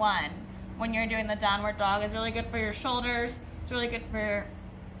 2-in-1 when you're doing the downward dog. It's really good for your shoulders. It's really good for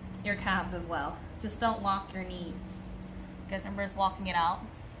your calves as well. Just don't lock your knees. You guys remember us walking it out?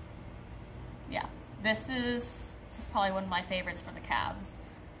 Yeah, this is probably one of my favorites for the calves,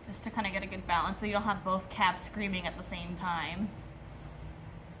 just to kind of get a good balance so you don't have both calves screaming at the same time.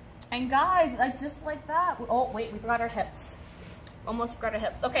 And guys, like just like that. Oh wait, we forgot our hips. Almost forgot our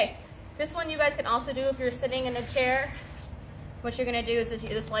hips. Okay, this one you guys can also do if you're sitting in a chair. What you're gonna do is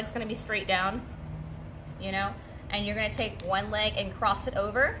this leg's gonna be straight down, you know, and you're gonna take one leg and cross it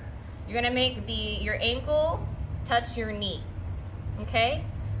over. You're gonna make your ankle touch your knee, okay?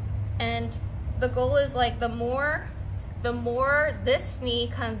 And the goal is like the more this knee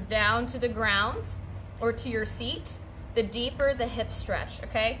comes down to the ground or to your seat, the deeper the hip stretch,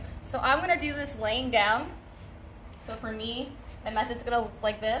 okay? So I'm gonna do this laying down. So for me, the method's gonna look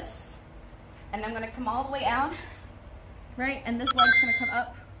like this, and I'm gonna come all the way out, right? And this leg's gonna come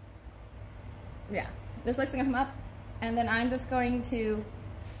up. Yeah, this leg's gonna come up, and then I'm just going to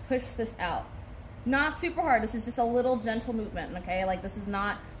push this out. Not super hard, this is just a little gentle movement, okay? Like this is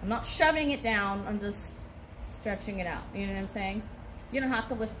not, I'm not shoving it down, I'm just stretching it out, you know what I'm saying? You don't have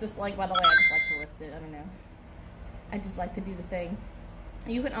to lift this leg, by the way, I just like to lift it, I don't know. I just like to do the thing.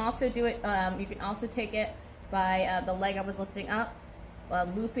 You can also do it, you can also take it by the leg I was lifting up,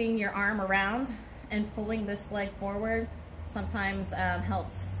 looping your arm around and pulling this leg forward. Sometimes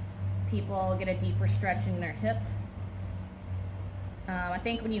helps people get a deeper stretch in their hip. I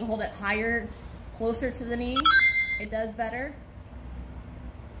think when you hold it higher, closer to the knee, it does better.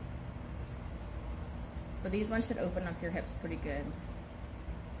 But these ones should open up your hips pretty good.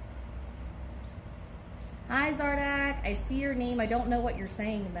 Hi Zardak, I see your name. I don't know what you're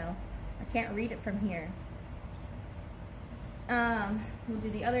saying though. I can't read it from here. We'll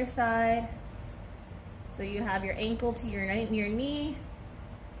do the other side. So you have your ankle to your knee,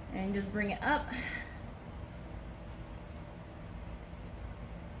 and just bring it up.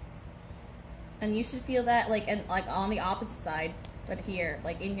 And you should feel that like on the opposite side, but here,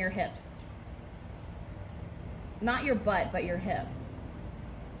 like in your hip. Not your butt, but your hip.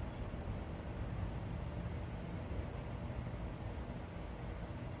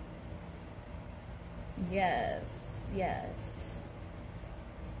 Yes, yes.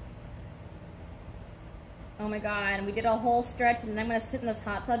 Oh my God, we did a whole stretch, and I'm gonna sit in this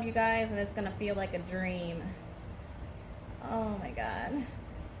hot tub, you guys, and it's gonna feel like a dream. Oh my God.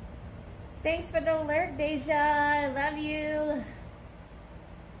 Thanks for the alert, Deja. I love you.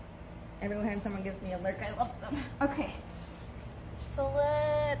 Every time someone gives me an alert, I love them. Okay. So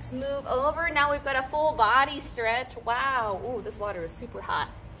let's move over. Now we've got a full body stretch. Wow. Ooh, this water is super hot.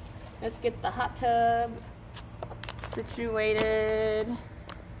 Let's get the hot tub situated.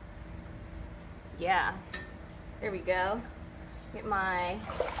 Yeah. There we go. Get my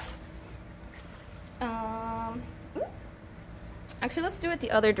actually, let's do it the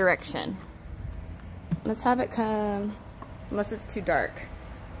other direction. Let's have it come, unless it's too dark.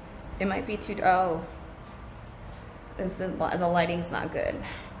 It might be too, oh, the lighting's not good.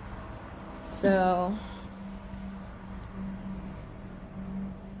 So,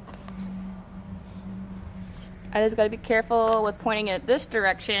 I just gotta be careful with pointing it this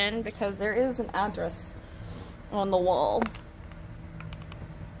direction because there is an address on the wall.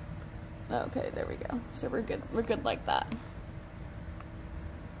 Okay, there we go. So we're good like that.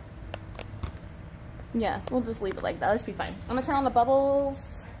 Yes, we'll just leave it like that. That should be fine. I'm gonna turn on the bubbles.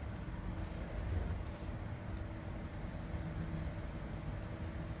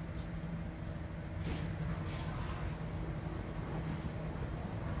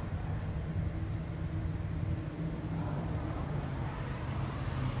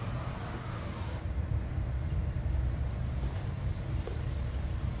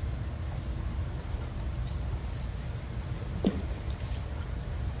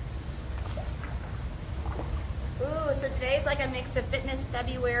 So today's like a mix of fitness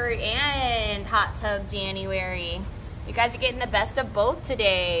February and hot tub January. You guys are getting the best of both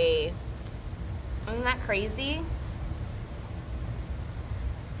today. Isn't that crazy?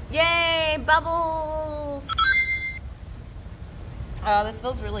 Yay, bubbles! Oh, this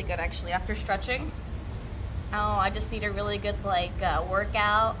feels really good actually after stretching. Oh, I just need a really good like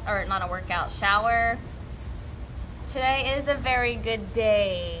workout, or not a workout, shower. Today is a very good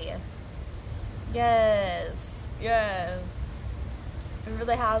day. Yes. Yes, it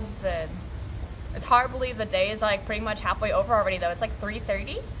really has been. It's hard to believe the day is like pretty much halfway over already though. It's like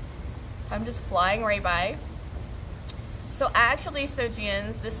 3:30. I'm just flying right by. So actually,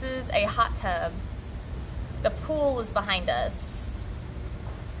 Sojians, this is a hot tub. The pool is behind us.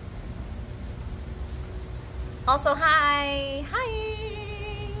 Also, hi.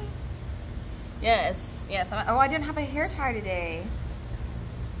 Hi. Yes, yes. Oh, I didn't have a hair tie today.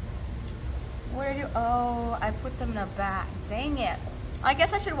 What did I do? Oh, I put them in a bag. Dang it. I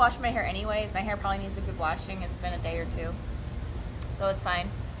guess I should wash my hair anyways. My hair probably needs a good washing. It's been a day or two. So it's fine.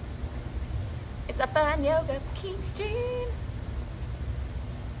 It's a fun yoga King Stream.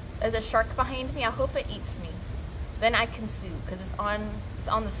 There's a shark behind me. I hope it eats me. Then I can sue because it's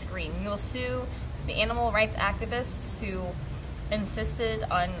on the screen. We will sue the animal rights activists who insisted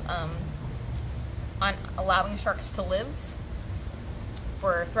on allowing sharks to live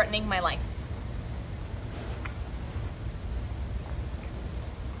for threatening my life.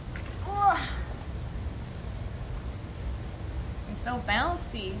 Oh, it's so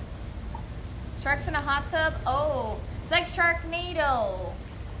bouncy. Sharks in a hot tub? Oh, it's like Sharknado,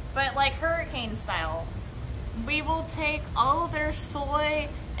 but like hurricane style. We will take all their soy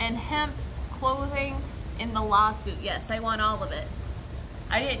and hemp clothing in the lawsuit. Yes, I want all of it.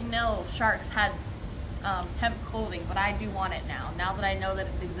 I didn't know sharks had hemp clothing, but I do want it now. Now that I know that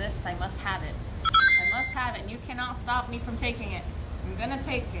it exists, I must have it. I must have it, and you cannot stop me from taking it. I'm gonna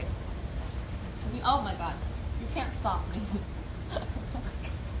take it. Oh my god, you can't stop me.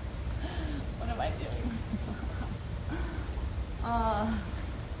 What am I doing?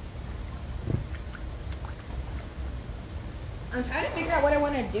 I'm trying to figure out what I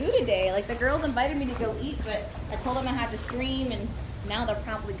want to do today. Like, the girls invited me to go eat, but I told them I had to stream, and now they're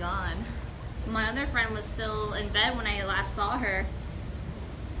probably gone. My other friend was still in bed when I last saw her.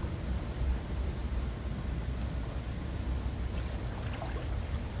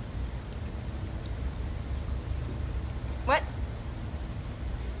 What?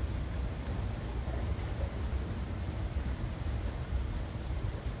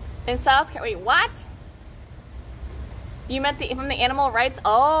 In South Carolina? Wait, what? You meant from the animal rights?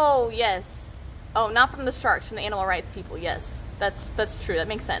 Oh, yes. Oh, not from the sharks, from the animal rights people. Yes, that's true. That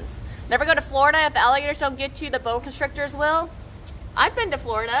makes sense. Never go to Florida. If the alligators don't get you, the boa constrictors will. I've been to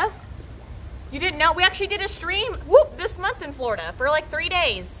Florida. You didn't know? We actually did a stream, whoop, this month in Florida for like 3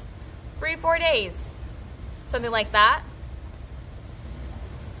 days. 3 or 4 days. Something like that.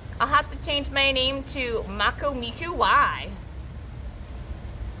 I'll have to change my name to MikuMinu. Why?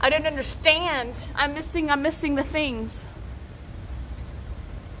 I don't understand. I'm missing the things.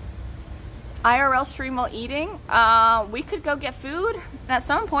 IRL stream while eating. We could go get food at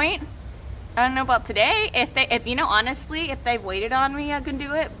some point. I don't know about today. If you know, honestly, if they've waited on me, I can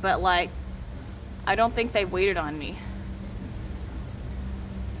do it. But like, I don't think they've waited on me.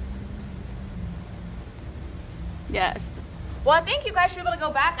 Yes. Well, I think you guys should be able to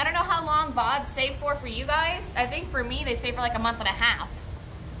go back. I don't know how long VODs save for you guys. I think for me, they save for like a month and a half.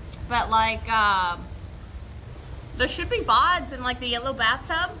 But like, there should be VODs in like the yellow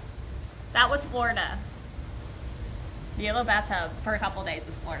bathtub. That was Florida. The yellow bathtub for a couple days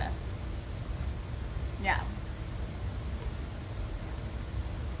was Florida. Yeah.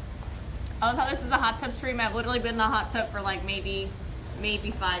 I love how this is a hot tub stream. I've literally been in the hot tub for like maybe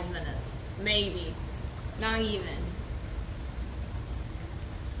 5 minutes. Maybe. Not even.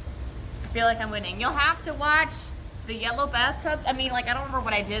 I feel like I'm winning. You'll have to watch the yellow bathtubs. I mean, like, I don't remember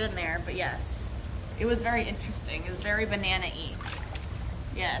what I did in there, but yes. It was very interesting. It was very banana-y.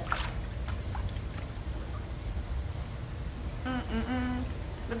 Yes.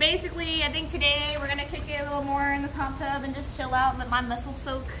 But basically, I think today we're gonna kick it a little more in the hot tub and just chill out and let my muscles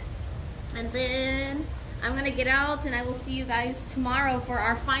soak. And then I'm gonna get out and I will see you guys tomorrow for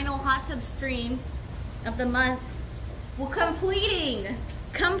our final hot tub stream of the month. We're completing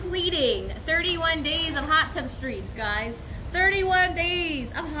 31 days of hot tub streams, guys. 31 days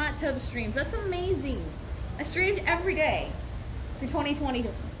of hot tub streams. That's amazing. I streamed every day for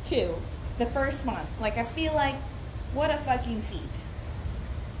 2022, the first month. Like, I feel like, what a fucking feat.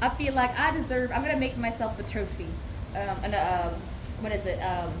 I feel like I deserve, I'm gonna make myself a trophy. What is it?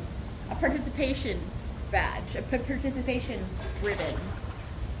 A participation badge, a participation ribbon.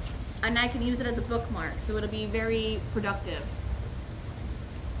 And I can use it as a bookmark, so it'll be very productive.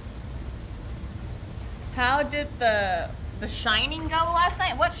 How did the Shining go last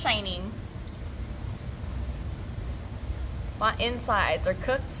night? What's Shining? My insides are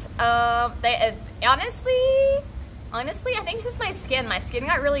cooked. Honestly, I think it's just my skin. My skin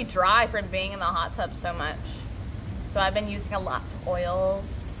got really dry from being in the hot tub so much. So I've been using a lot of oils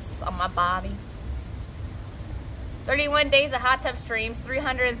on my body. 31 days of hot tub streams,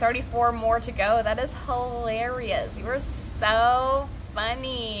 334 more to go. That is hilarious. You were so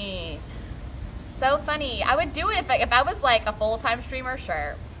funny. So funny. I would do it if I was like a full-time streamer,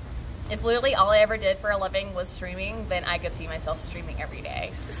 sure. If literally all I ever did for a living was streaming, then I could see myself streaming every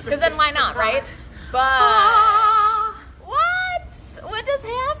day. Because then why not, right? But what just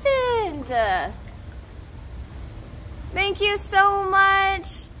happened? Thank you so much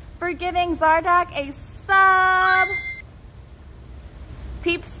for giving Zardak a sub.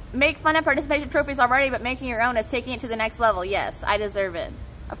 Peeps make fun of participation trophies already, but making your own is taking it to the next level. Yes, I deserve it.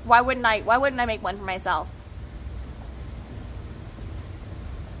 Why wouldn't I make one for myself?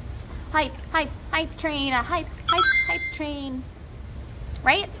 Hype, hype, hype train, a hype, hype, hype train.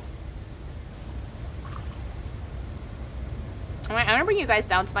 Right? I want to bring you guys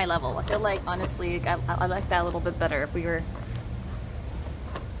down to my level. I feel like, honestly, I like that a little bit better if we were...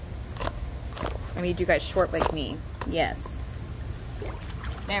 I made you guys short like me. Yes.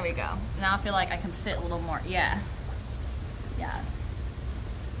 There we go. Now I feel like I can fit a little more. Yeah. Yeah.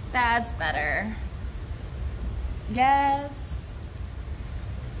 That's better. Yes.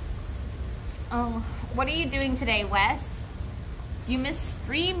 Oh, what are you doing today, Wes? You missed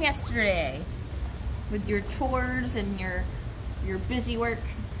stream yesterday with your chores and your busy work.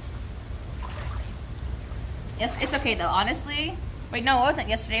 Yes, it's okay though, honestly. Wait, no, it wasn't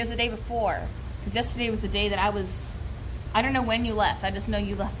yesterday, it was the day before. Because yesterday was the day that I don't know when you left. I just know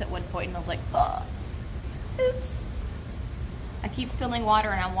you left at one point and I was like, ugh. Oops. I keep spilling water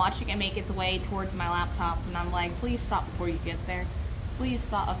and I'm watching it make its way towards my laptop and I'm like, please stop before you get there. Please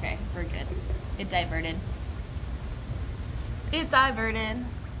stop. Okay, we're good. It diverted. It diverted.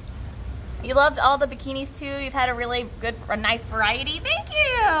 You loved all the bikinis too. You've had a nice variety. Thank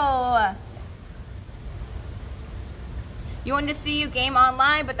you. You wanted to see you game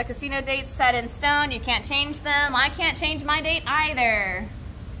online, but the casino date's set in stone. You can't change them. I can't change my date either.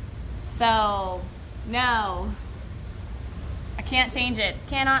 So, no. I can't change it.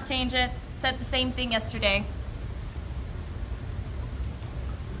 Cannot change it. Said the same thing yesterday.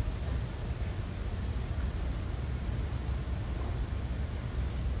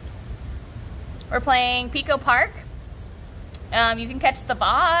 We're playing Pico Park. You can catch the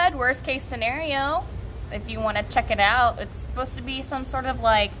VOD, worst case scenario, if you want to check it out. It's supposed to be some sort of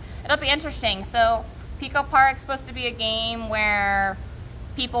like, it'll be interesting. So Pico Park's supposed to be a game where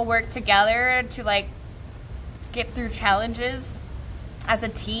people work together to like get through challenges as a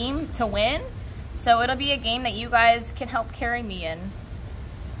team to win. So it'll be a game that you guys can help carry me in.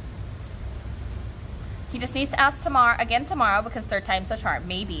 He just needs to ask again tomorrow because third time's the charm,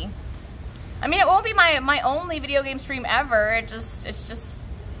 maybe. I mean, it won't be my only video game stream ever. It's just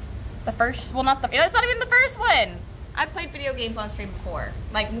the first, well, it's not even the first one. I've played video games on stream before,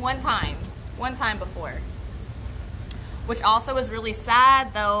 like one time before. Which also was really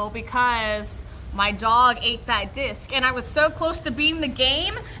sad though, because my dog ate that disc and I was so close to beating the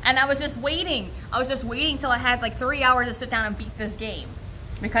game and I was just waiting. I was just waiting till I had like 3 hours to sit down and beat this game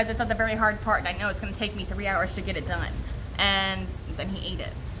because it's at the very hard part and I know it's gonna take me 3 hours to get it done. And then he ate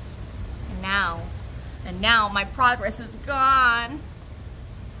it. And now my progress is gone.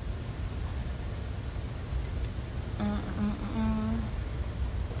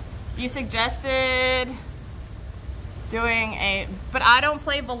 You suggested doing but I don't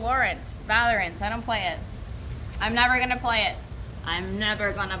play Valorant. I don't play it. I'm never gonna play it. I'm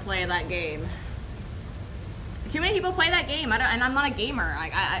never gonna play that game. Too many people play that game. And I'm not a gamer.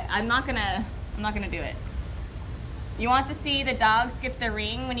 I'm not gonna do it. You want to see the dogs get the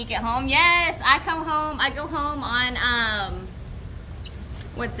ring when you get home? Yes, I go home on,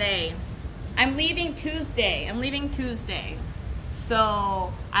 what day? I'm leaving Tuesday.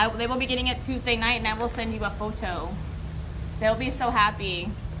 So, they will be getting it Tuesday night and I will send you a photo. They'll be so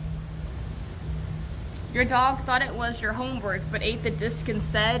happy. Your dog thought it was your homework, but ate the disc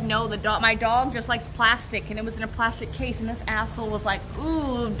instead. No, my dog just likes plastic and it was in a plastic case and this asshole was like,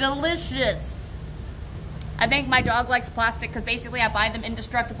 ooh, delicious. I think my dog likes plastic because basically I buy them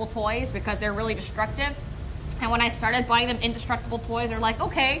indestructible toys because they're really destructive. And when I started buying them indestructible toys, they're like,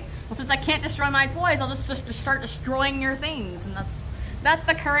 okay, well since I can't destroy my toys, I'll just start destroying your things. And that's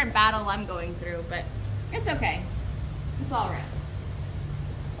the current battle I'm going through, but it's okay. It's alright.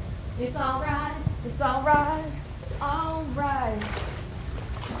 It's alright. It's alright. Alright.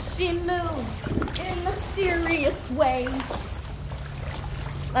 She moves in mysterious ways.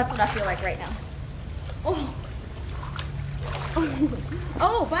 That's what I feel like right now. Oh.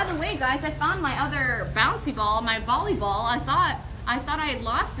 Oh, by the way, guys, I found my other bouncy ball, my volleyball. I thought I had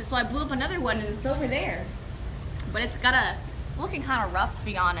lost it, so I blew up another one, and it's over there. But it's looking kind of rough, to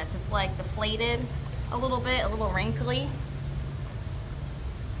be honest. It's like deflated a little bit, a little wrinkly.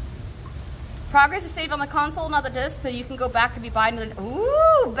 Progress is saved on the console, not the disc, so you can go back and be buying the.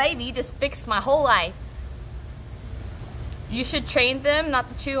 Ooh, baby, you just fixed my whole life. You should train them not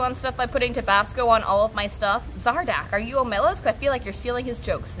to chew on stuff by putting Tabasco on all of my stuff. Zardak, are you Omelas? Because I feel like you're stealing his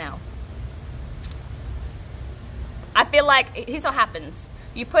jokes now. I feel like, here's what happens.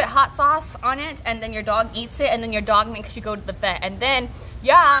 You put hot sauce on it, and then your dog eats it, and then your dog makes you go to the vet. And then,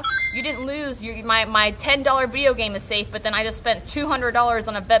 yeah, you didn't lose. My $10 video game is safe, but then I just spent $200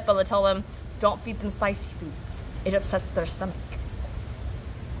 on a vet bill to tell them, don't feed them spicy foods. It upsets their stomach.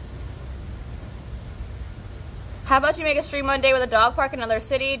 How about you make a stream one day with a dog park in another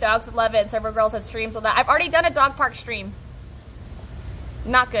city? Dogs would love it, and several girls had streams with that. I've already done a dog park stream.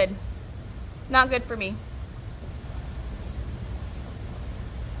 Not good. Not good for me.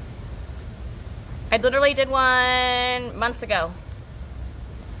 I literally did one months ago.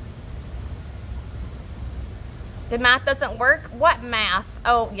 The math doesn't work? What math?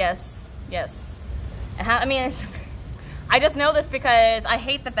 Oh, yes. Yes. I mean, I just know this because I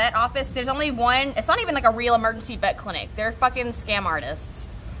hate the vet office. There's only one. It's not even like a real emergency vet clinic. They're fucking scam artists.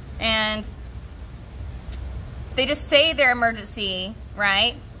 And they just say they're emergency,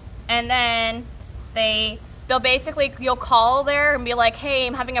 right? And then they'll basically, you'll call there and be like, hey,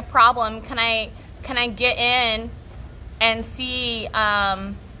 I'm having a problem. Can I get in and see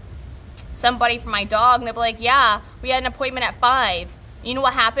somebody for my dog? And they'll be like, yeah, we had an appointment at 5. You know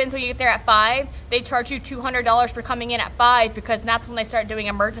what happens when you get there at 5? They charge you $200 for coming in at 5 because that's when they start doing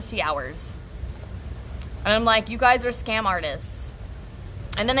emergency hours. And I'm like, you guys are scam artists.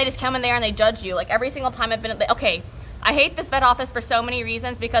 And then they just come in there and they judge you. Like every single time I've been, okay, I hate this vet office for so many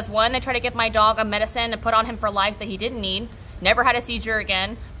reasons because one, they try to give my dog a medicine to put on him for life that he didn't need. Never had a seizure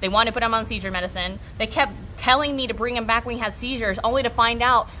again. They wanted to put him on seizure medicine. They kept telling me to bring him back when he had seizures, only to find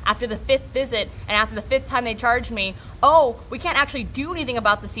out after the 5th visit and after the 5th time they charged me, oh, we can't actually do anything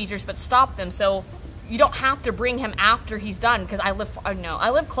about the seizures but stop them, so you don't have to bring him after he's done because I live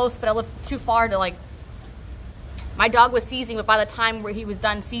close, but I live too far to like, my dog was seizing, but by the time where he was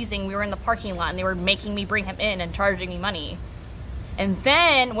done seizing, we were in the parking lot and they were making me bring him in and charging me money. And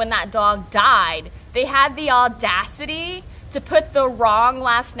then when that dog died, they had the audacity to put the wrong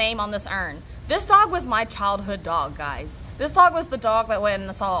last name on this urn. This dog was my childhood dog, guys. This dog was the dog that went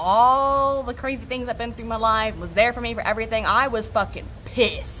and saw all the crazy things I've been through my life, was there for me for everything. I was fucking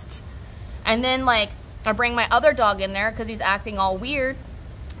pissed. And then, like, I bring my other dog in there because he's acting all weird.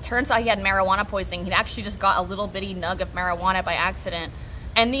 Turns out he had marijuana poisoning. He'd actually just got a little bitty nug of marijuana by accident.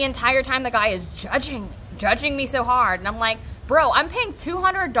 And the entire time the guy is judging me so hard. And I'm like, bro, I'm paying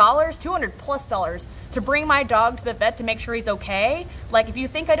 $200, $200+ to bring my dog to the vet to make sure he's okay. Like, if you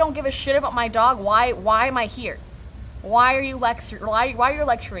think I don't give a shit about my dog, why am I here? Why are you why are you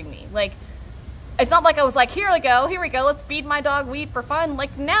lecturing me? Like, it's not like I was like, here we go, let's feed my dog weed for fun.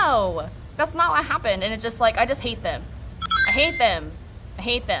 Like, no, that's not what happened. And it's just like, I just hate them. I hate them. I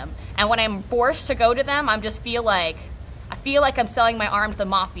hate them. And when I'm forced to go to them, I feel like I'm selling my arm to the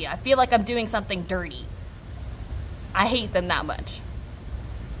mafia. I feel like I'm doing something dirty. I hate them that much.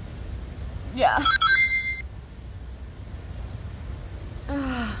 Yeah.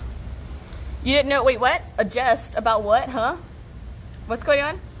 You didn't know, wait, what? Adjust about what, huh? What's going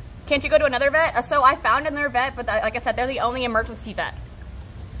on? Can't you go to another vet? So I found another vet, but like I said, they're the only emergency vet.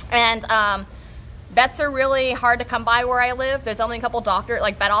 And vets are really hard to come by where I live. There's only a couple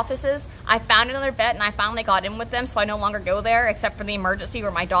vet offices. I found another vet and I finally got in with them, so I no longer go there except for the emergency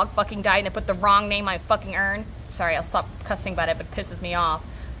where my dog fucking died and they put the wrong name on my fucking urn. Sorry, I'll stop cussing about it, but it pisses me off.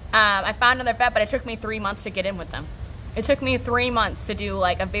 I found another vet, but it took me 3 months to get in with them. It took me 3 months to do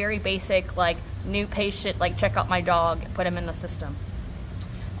like a very basic like new patient, like check out my dog, put him in the system.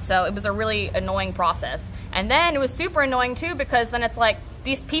 So it was a really annoying process. And then it was super annoying too because then it's like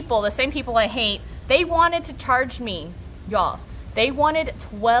these people, the same people I hate, they wanted to charge me, y'all. They wanted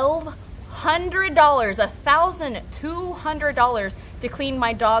 $1,200, $1,200 to clean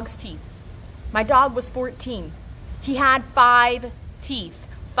my dog's teeth. My dog was 14. He had 5 teeth.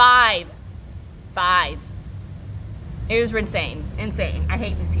 5. It was insane. Insane. I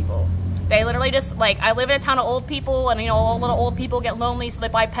hate these people. They literally just, like, I live in a town of old people, and, you know, all little old people get lonely, so they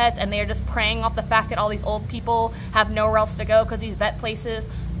buy pets, and they're just preying off the fact that all these old people have nowhere else to go because these vet places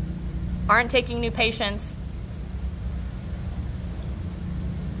aren't taking new patients.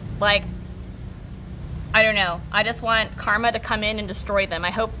 Like, I don't know. I just want karma to come in and destroy them.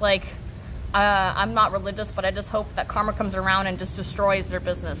 I hope, like, I'm not religious, but I just hope that karma comes around and just destroys their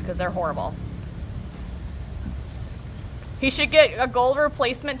business because they're horrible. He should get a gold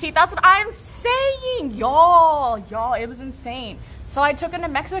replacement teeth. That's what I'm saying. Y'all, it was insane. So I took him to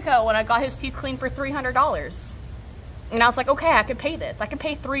Mexico and I got his teeth cleaned for $300. And I was like, okay, I can pay this. I can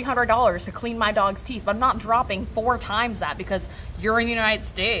pay $300 to clean my dog's teeth, but I'm not dropping 4 times that because you're in the United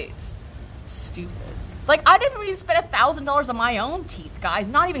States. Stupid. Like, I didn't even spend $1,000 on my own teeth, guys.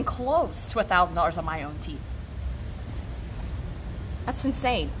 Not even close to $1,000 on my own teeth. That's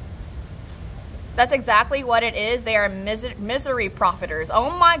insane. That's exactly what it is. They are misery profiters. Oh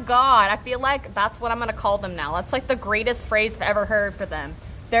my God. I feel like that's what I'm going to call them now. That's like the greatest phrase I've ever heard for them.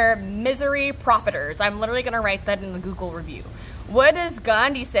 They're misery profiters. I'm literally going to write that in the Google review. What does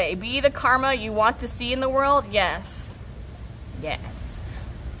Gandhi say? Be the karma you want to see in the world? Yes. Yes.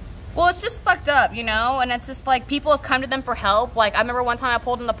 Well, it's just fucked up, you know? And it's just like people have come to them for help. Like, I remember one time I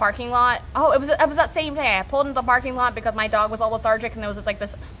pulled in the parking lot. Oh, it was that same day. I pulled into the parking lot because my dog was all lethargic and there was like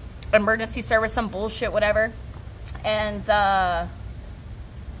this emergency service, some bullshit, whatever. And there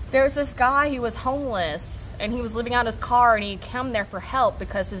was this guy, he was homeless and he was living out his car and he came there for help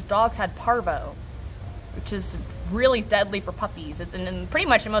because his dogs had parvo, which is really deadly for puppies. And pretty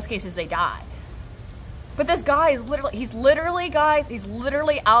much in most cases they die. But this guy is he's literally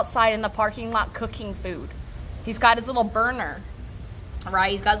outside in the parking lot cooking food. He's got his little burner,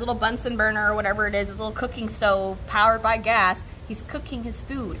 right? He's got his little Bunsen burner or whatever it is, his little cooking stove powered by gas. He's cooking his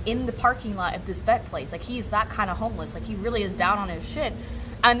food in the parking lot of this vet place. Like, he's that kind of homeless. Like, he really is down on his shit.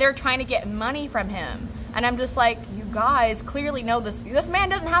 And they're trying to get money from him. And I'm just like, you guys clearly know this. This man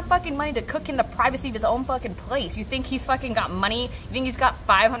doesn't have fucking money to cook in the privacy of his own fucking place. You think he's fucking got money? You think he's got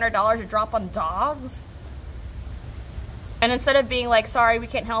 $500 to drop on dogs? And instead of being like, sorry, we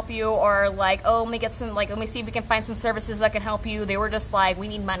can't help you, or like, oh, let me get some, like, let me see if we can find some services that can help you, they were just like, we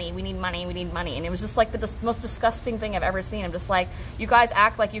need money, we need money, we need money. And it was just like the most disgusting thing I've ever seen. I'm just like, you guys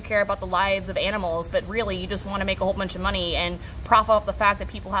act like you care about the lives of animals, but really you just want to make a whole bunch of money and profit off the fact that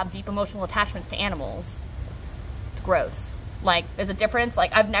people have deep emotional attachments to animals. It's gross. Like, there's a difference.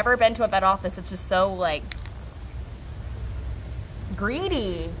 Like, I've never been to a vet office. It's just so, like,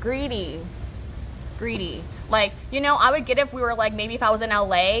 greedy. Like, you know, I would get it if we were like, maybe if I was in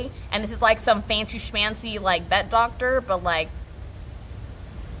LA and this is like some fancy schmancy like vet doctor, but like,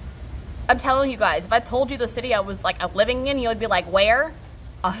 I'm telling you guys, if I told you the city I was like living in, you would be like, where?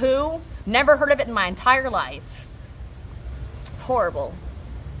 A who? Never heard of it in my entire life. It's horrible.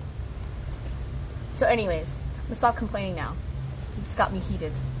 So anyways, I'm gonna stop complaining now. It just got me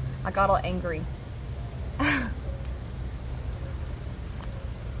heated. I got all angry.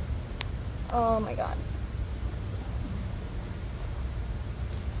 Oh my God.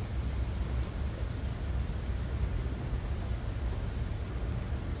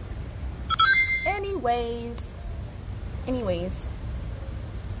 Anyways.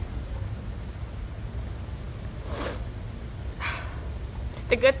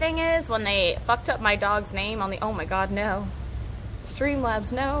 The good thing is when they fucked up my dog's name on the, oh my God, no.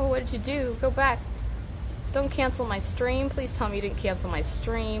 Streamlabs, no, what did you do? Go back. Don't cancel my stream. Please tell me you didn't cancel my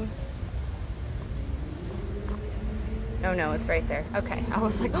stream. Oh no, it's right there. Okay, I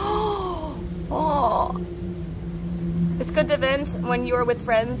was like, oh. It's good to vent when you are with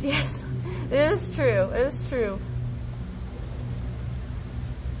friends. Yes, it is true. It is true.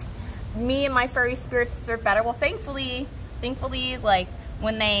 Me and my furry spirits are better. Well, thankfully, like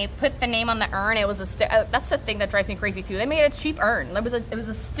when they put the name on the urn, it was a that's the thing that drives me crazy too. They made a cheap urn. It was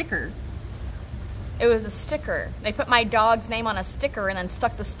a sticker. It was a sticker. They put my dog's name on a sticker and then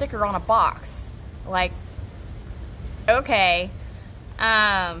stuck the sticker on a box. Like, okay.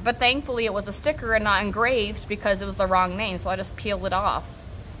 But thankfully it was a sticker and not engraved because it was the wrong name, so I just peeled it off.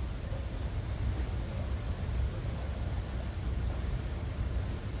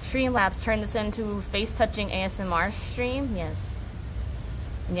 Streamlabs turned this into face-touching ASMR stream? Yes.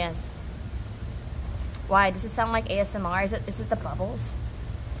 Yes. Why? Does it sound like ASMR? Is it the bubbles?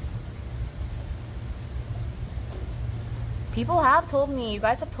 People have told me, you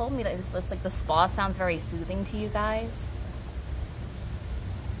guys have told me that it's like the spa sounds very soothing to you guys.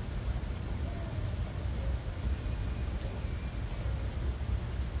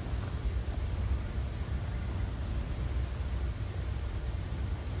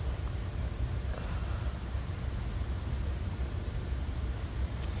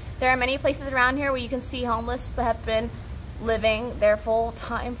 There are many places around here where you can see homeless but have been living there full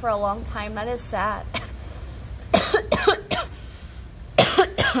time for a long time. That is sad.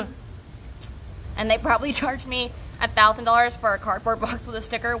 And they probably charged me $1,000 for a cardboard box with a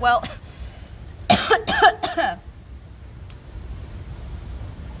sticker. Well,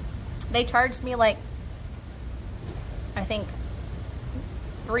 they charged me like, I think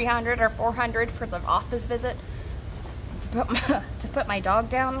 $300 or $400 for the office visit to put my dog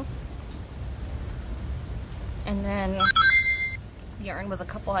down. And then the urn was a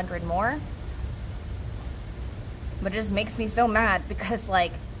couple hundred more. But it just makes me so mad because,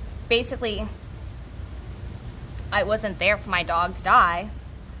 like, basically I wasn't there for my dog to die,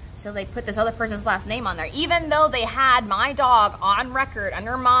 so they put this other person's last name on there, even though they had my dog on record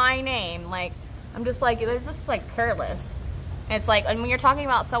under my name. Like, I'm just like, they're just like careless. And it's like, and when you're talking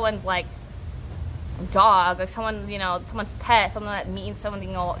about someone's like dog, like someone, you know, someone's pet, something that means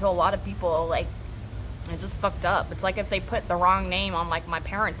something to a lot of people, like, it's just fucked up. It's like if they put the wrong name on, like, my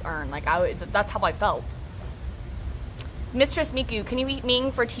parents' urn. Like, that's how I felt. Mistress Miku, can you eat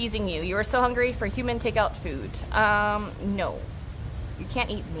Ming for teasing you? You are so hungry for human takeout food. No. You can't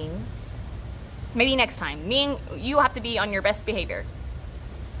eat Ming. Maybe next time. Ming, you have to be on your best behavior.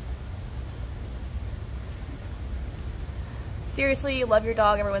 Seriously, love your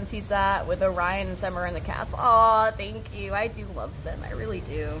dog. Everyone sees that with Orion and Summer and the cats. Aw, thank you. I do love them. I really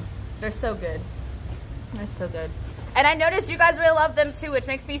do. They're so good. They're so good. And I noticed you guys really love them too, which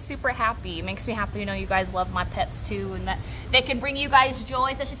makes me super happy. It makes me happy to know you guys love my pets too, and that they can bring you guys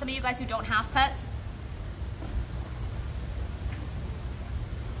joy, especially some of you guys who don't have pets.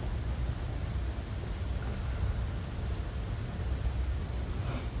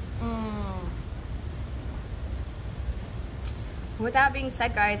 With that being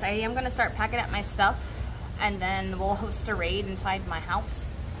said, guys, I am going to start packing up my stuff, and then we'll host a raid inside my house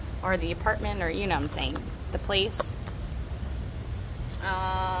or the apartment, or you know what I'm saying, the place.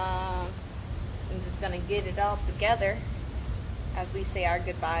 I'm just going to get it all together as we say our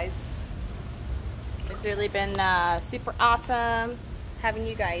goodbyes. It's really been super awesome having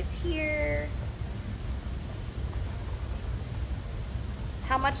you guys here.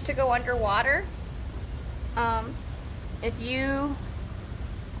 How much to go underwater? If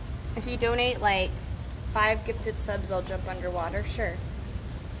you donate like 5 gifted subs, I'll jump underwater, sure.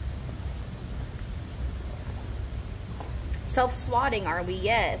 Self-swatting, are we?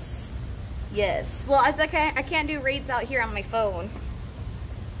 Yes. Yes. Well, it's okay. I can't do raids out here on my phone.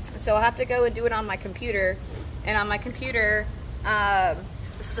 So I'll have to go and do it on my computer. And on my computer,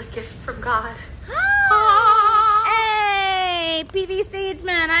 this is a gift from God. Hey, PV Sage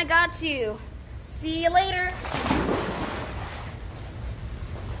Man, I got you. See you later.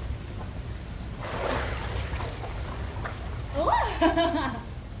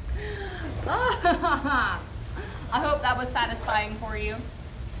 I hope that was satisfying for you.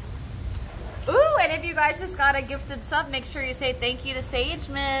 Ooh, and if you guys just got a gifted sub, make sure you say thank you to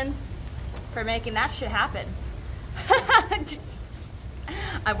Sageman for making that shit happen.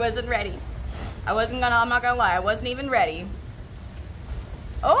 I wasn't ready. I'm not gonna lie, I wasn't even ready.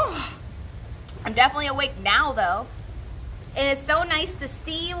 Oh, I'm definitely awake now though. And it's so nice to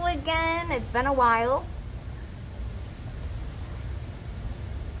see you again. It's been a while.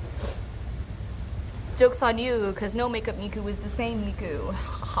 Joke's on you, because no makeup Miku is the same Miku.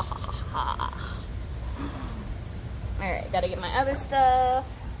 Alright, gotta get my other stuff.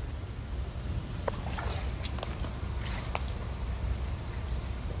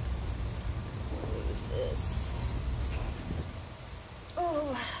 Use this.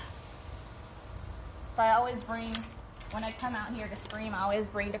 Oh. So I always bring, when I come out here to stream, I always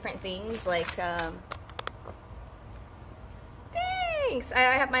bring different things, like, thanks! I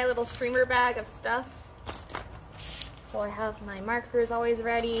have my little streamer bag of stuff. So I have my markers always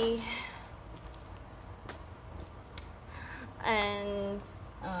ready, and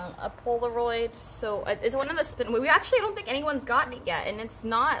a Polaroid. So it's one of the spin. We actually don't think anyone's gotten it yet, and it's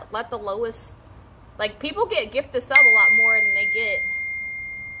not at the lowest. Like, people get gift to sub a lot more than they get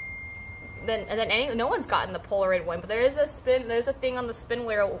no one's gotten the Polaroid one. But there is a spin. There's a thing on the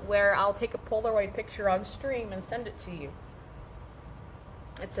spinware where I'll take a Polaroid picture on stream and send it to you.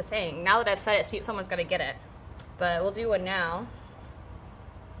 It's a thing. Now that I've said it, someone's gonna get it. But we'll do one now.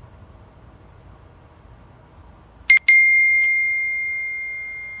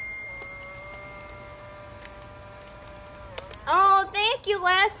 Oh, thank you,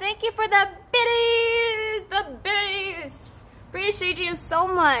 Les. Thank you for the biddies. The biddies. Appreciate you so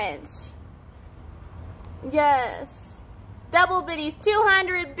much. Yes. Double biddies.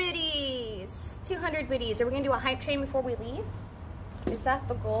 200 biddies. 200 biddies. Are we going to do a hype train before we leave? Is that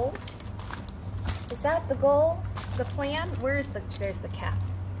the goal? Is that the goal? The plan? There's the cap.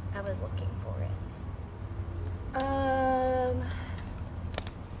 I was looking for it.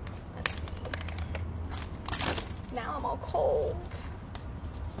 Let's see. Now I'm all cold.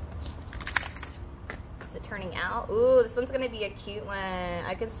 Is it turning out? Ooh, this one's gonna be a cute one.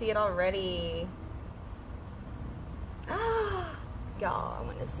 I can see it already. Y'all, I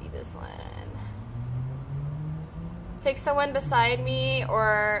want to see this one. Take someone beside me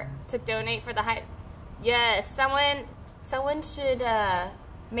or to donate for the hype. Yes, someone should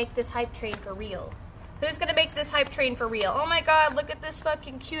make this hype train for real. Who's gonna make this hype train for real? Oh my god, look at this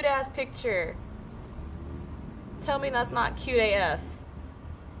fucking cute ass picture. Tell me that's not cute AF.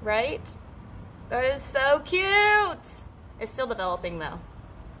 Right? That is so cute! It's still developing though.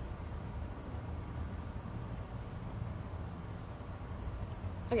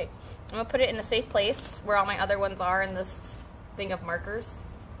 Okay, I'm gonna put it in a safe place where all my other ones are in this thing of markers.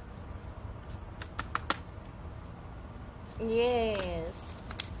 Yes.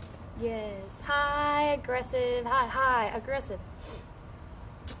 Yes. Hi, aggressive. Hi, aggressive.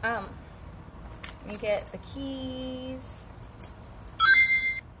 Let me get the keys.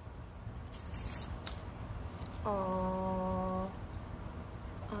 Oh,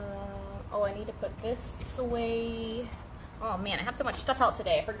 I need to put this away. Oh man, I have so much stuff out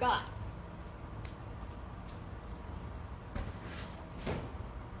today, I forgot.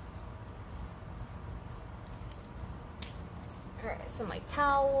 Alright, so my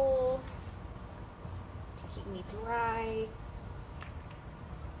towel to keep me dry,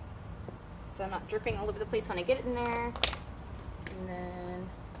 so I'm not dripping all over the place when I get it in there. And then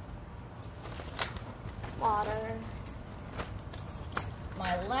water,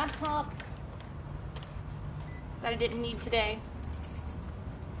 my laptop that I didn't need today.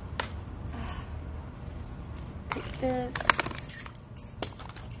 Take this.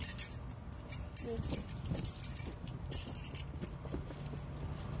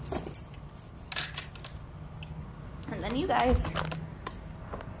 And then you guys.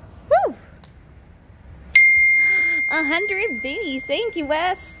 Woo! 100 babies. Thank you,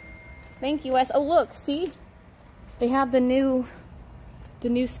 Wes. Thank you, Wes. Oh, look, see? They have the new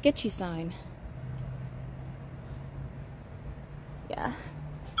sketchy sign. Yeah.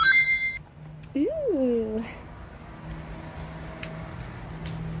 Ooh.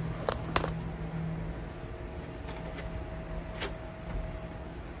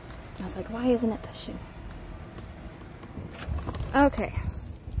 I was like, why isn't it the shoe? Okay.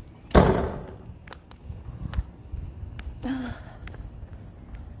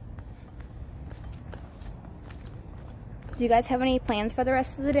 Do you guys have any plans for the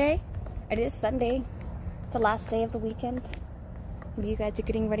rest of the day? It is Sunday. It's the last day of the weekend. Maybe you guys are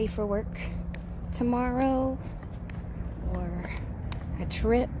getting ready for work tomorrow, or a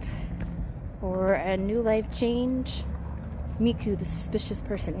trip, or a new life change. Miku, the suspicious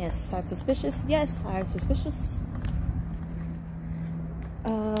person. Yes, I'm suspicious. Yes, I'm suspicious.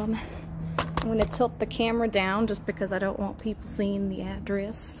 I'm gonna tilt the camera down just because I don't want people seeing the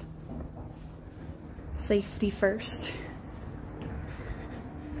address. Safety first.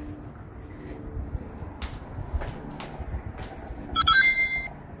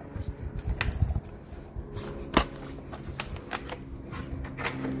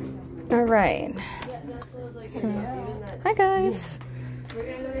 All right. Hi guys. We're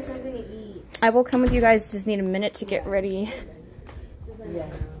gonna go get something to eat. I will come with you guys. Just need a minute to get ready.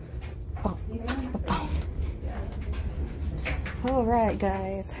 Oh. Oh. All right,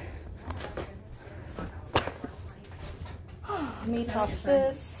 guys. Let me toss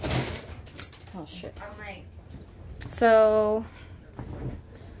this. Oh shit. So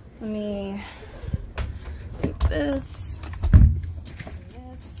let me do this.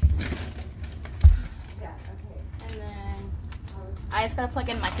 I just gotta plug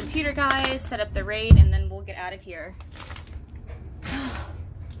in my computer, guys, set up the raid, and then we'll get out of here.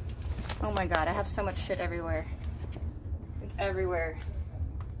 Oh my god, I have so much shit everywhere. It's everywhere.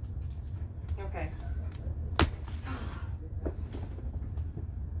 Okay.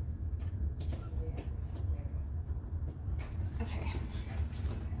 Okay.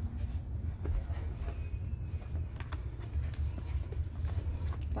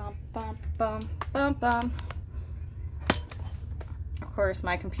 Bum, bum, bum, bum, bum. Of course,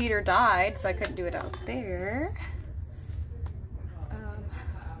 my computer died, so I couldn't do it out there.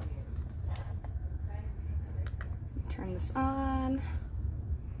 Turn this on.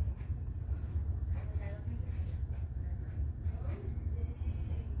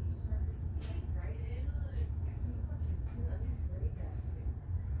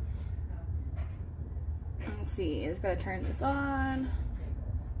 Let's see, I just gotta turn this on.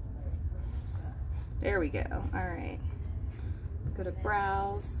 There we go. All right. Go to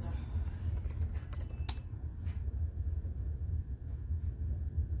browse.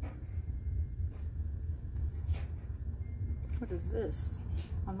 What is this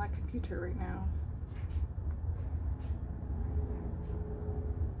on my computer right now?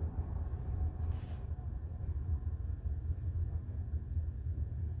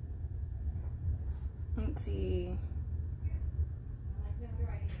 Let's see.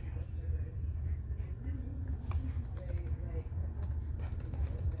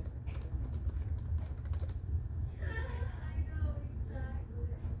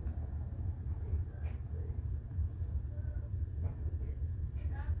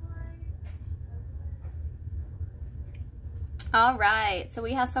 All right, so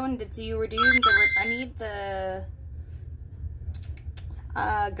we have someone to do. We're doing the.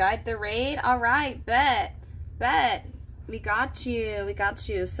 Guide the raid. All right, bet. We got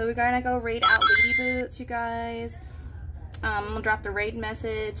you. So we're gonna go raid out Lady Boots, you guys. I'm gonna drop the raid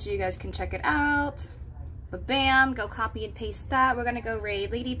message so you guys can check it out. But bam, go copy and paste that. We're gonna go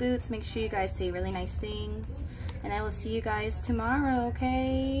raid Lady Boots. Make sure you guys say really nice things. And I will see you guys tomorrow,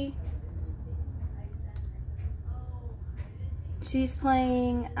 okay? She's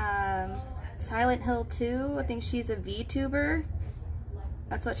playing Silent Hill 2. I think she's a VTuber.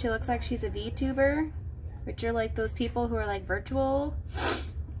 That's what she looks like. She's a VTuber, which are like those people who are like virtual.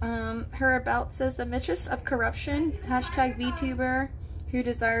 Her about says the mistress of corruption, hashtag VTuber, who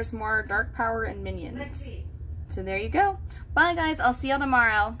desires more dark power and minions. So there you go. Bye guys, I'll see y'all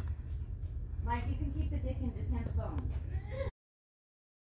tomorrow. Mike, you can keep the dick and just hand the phones.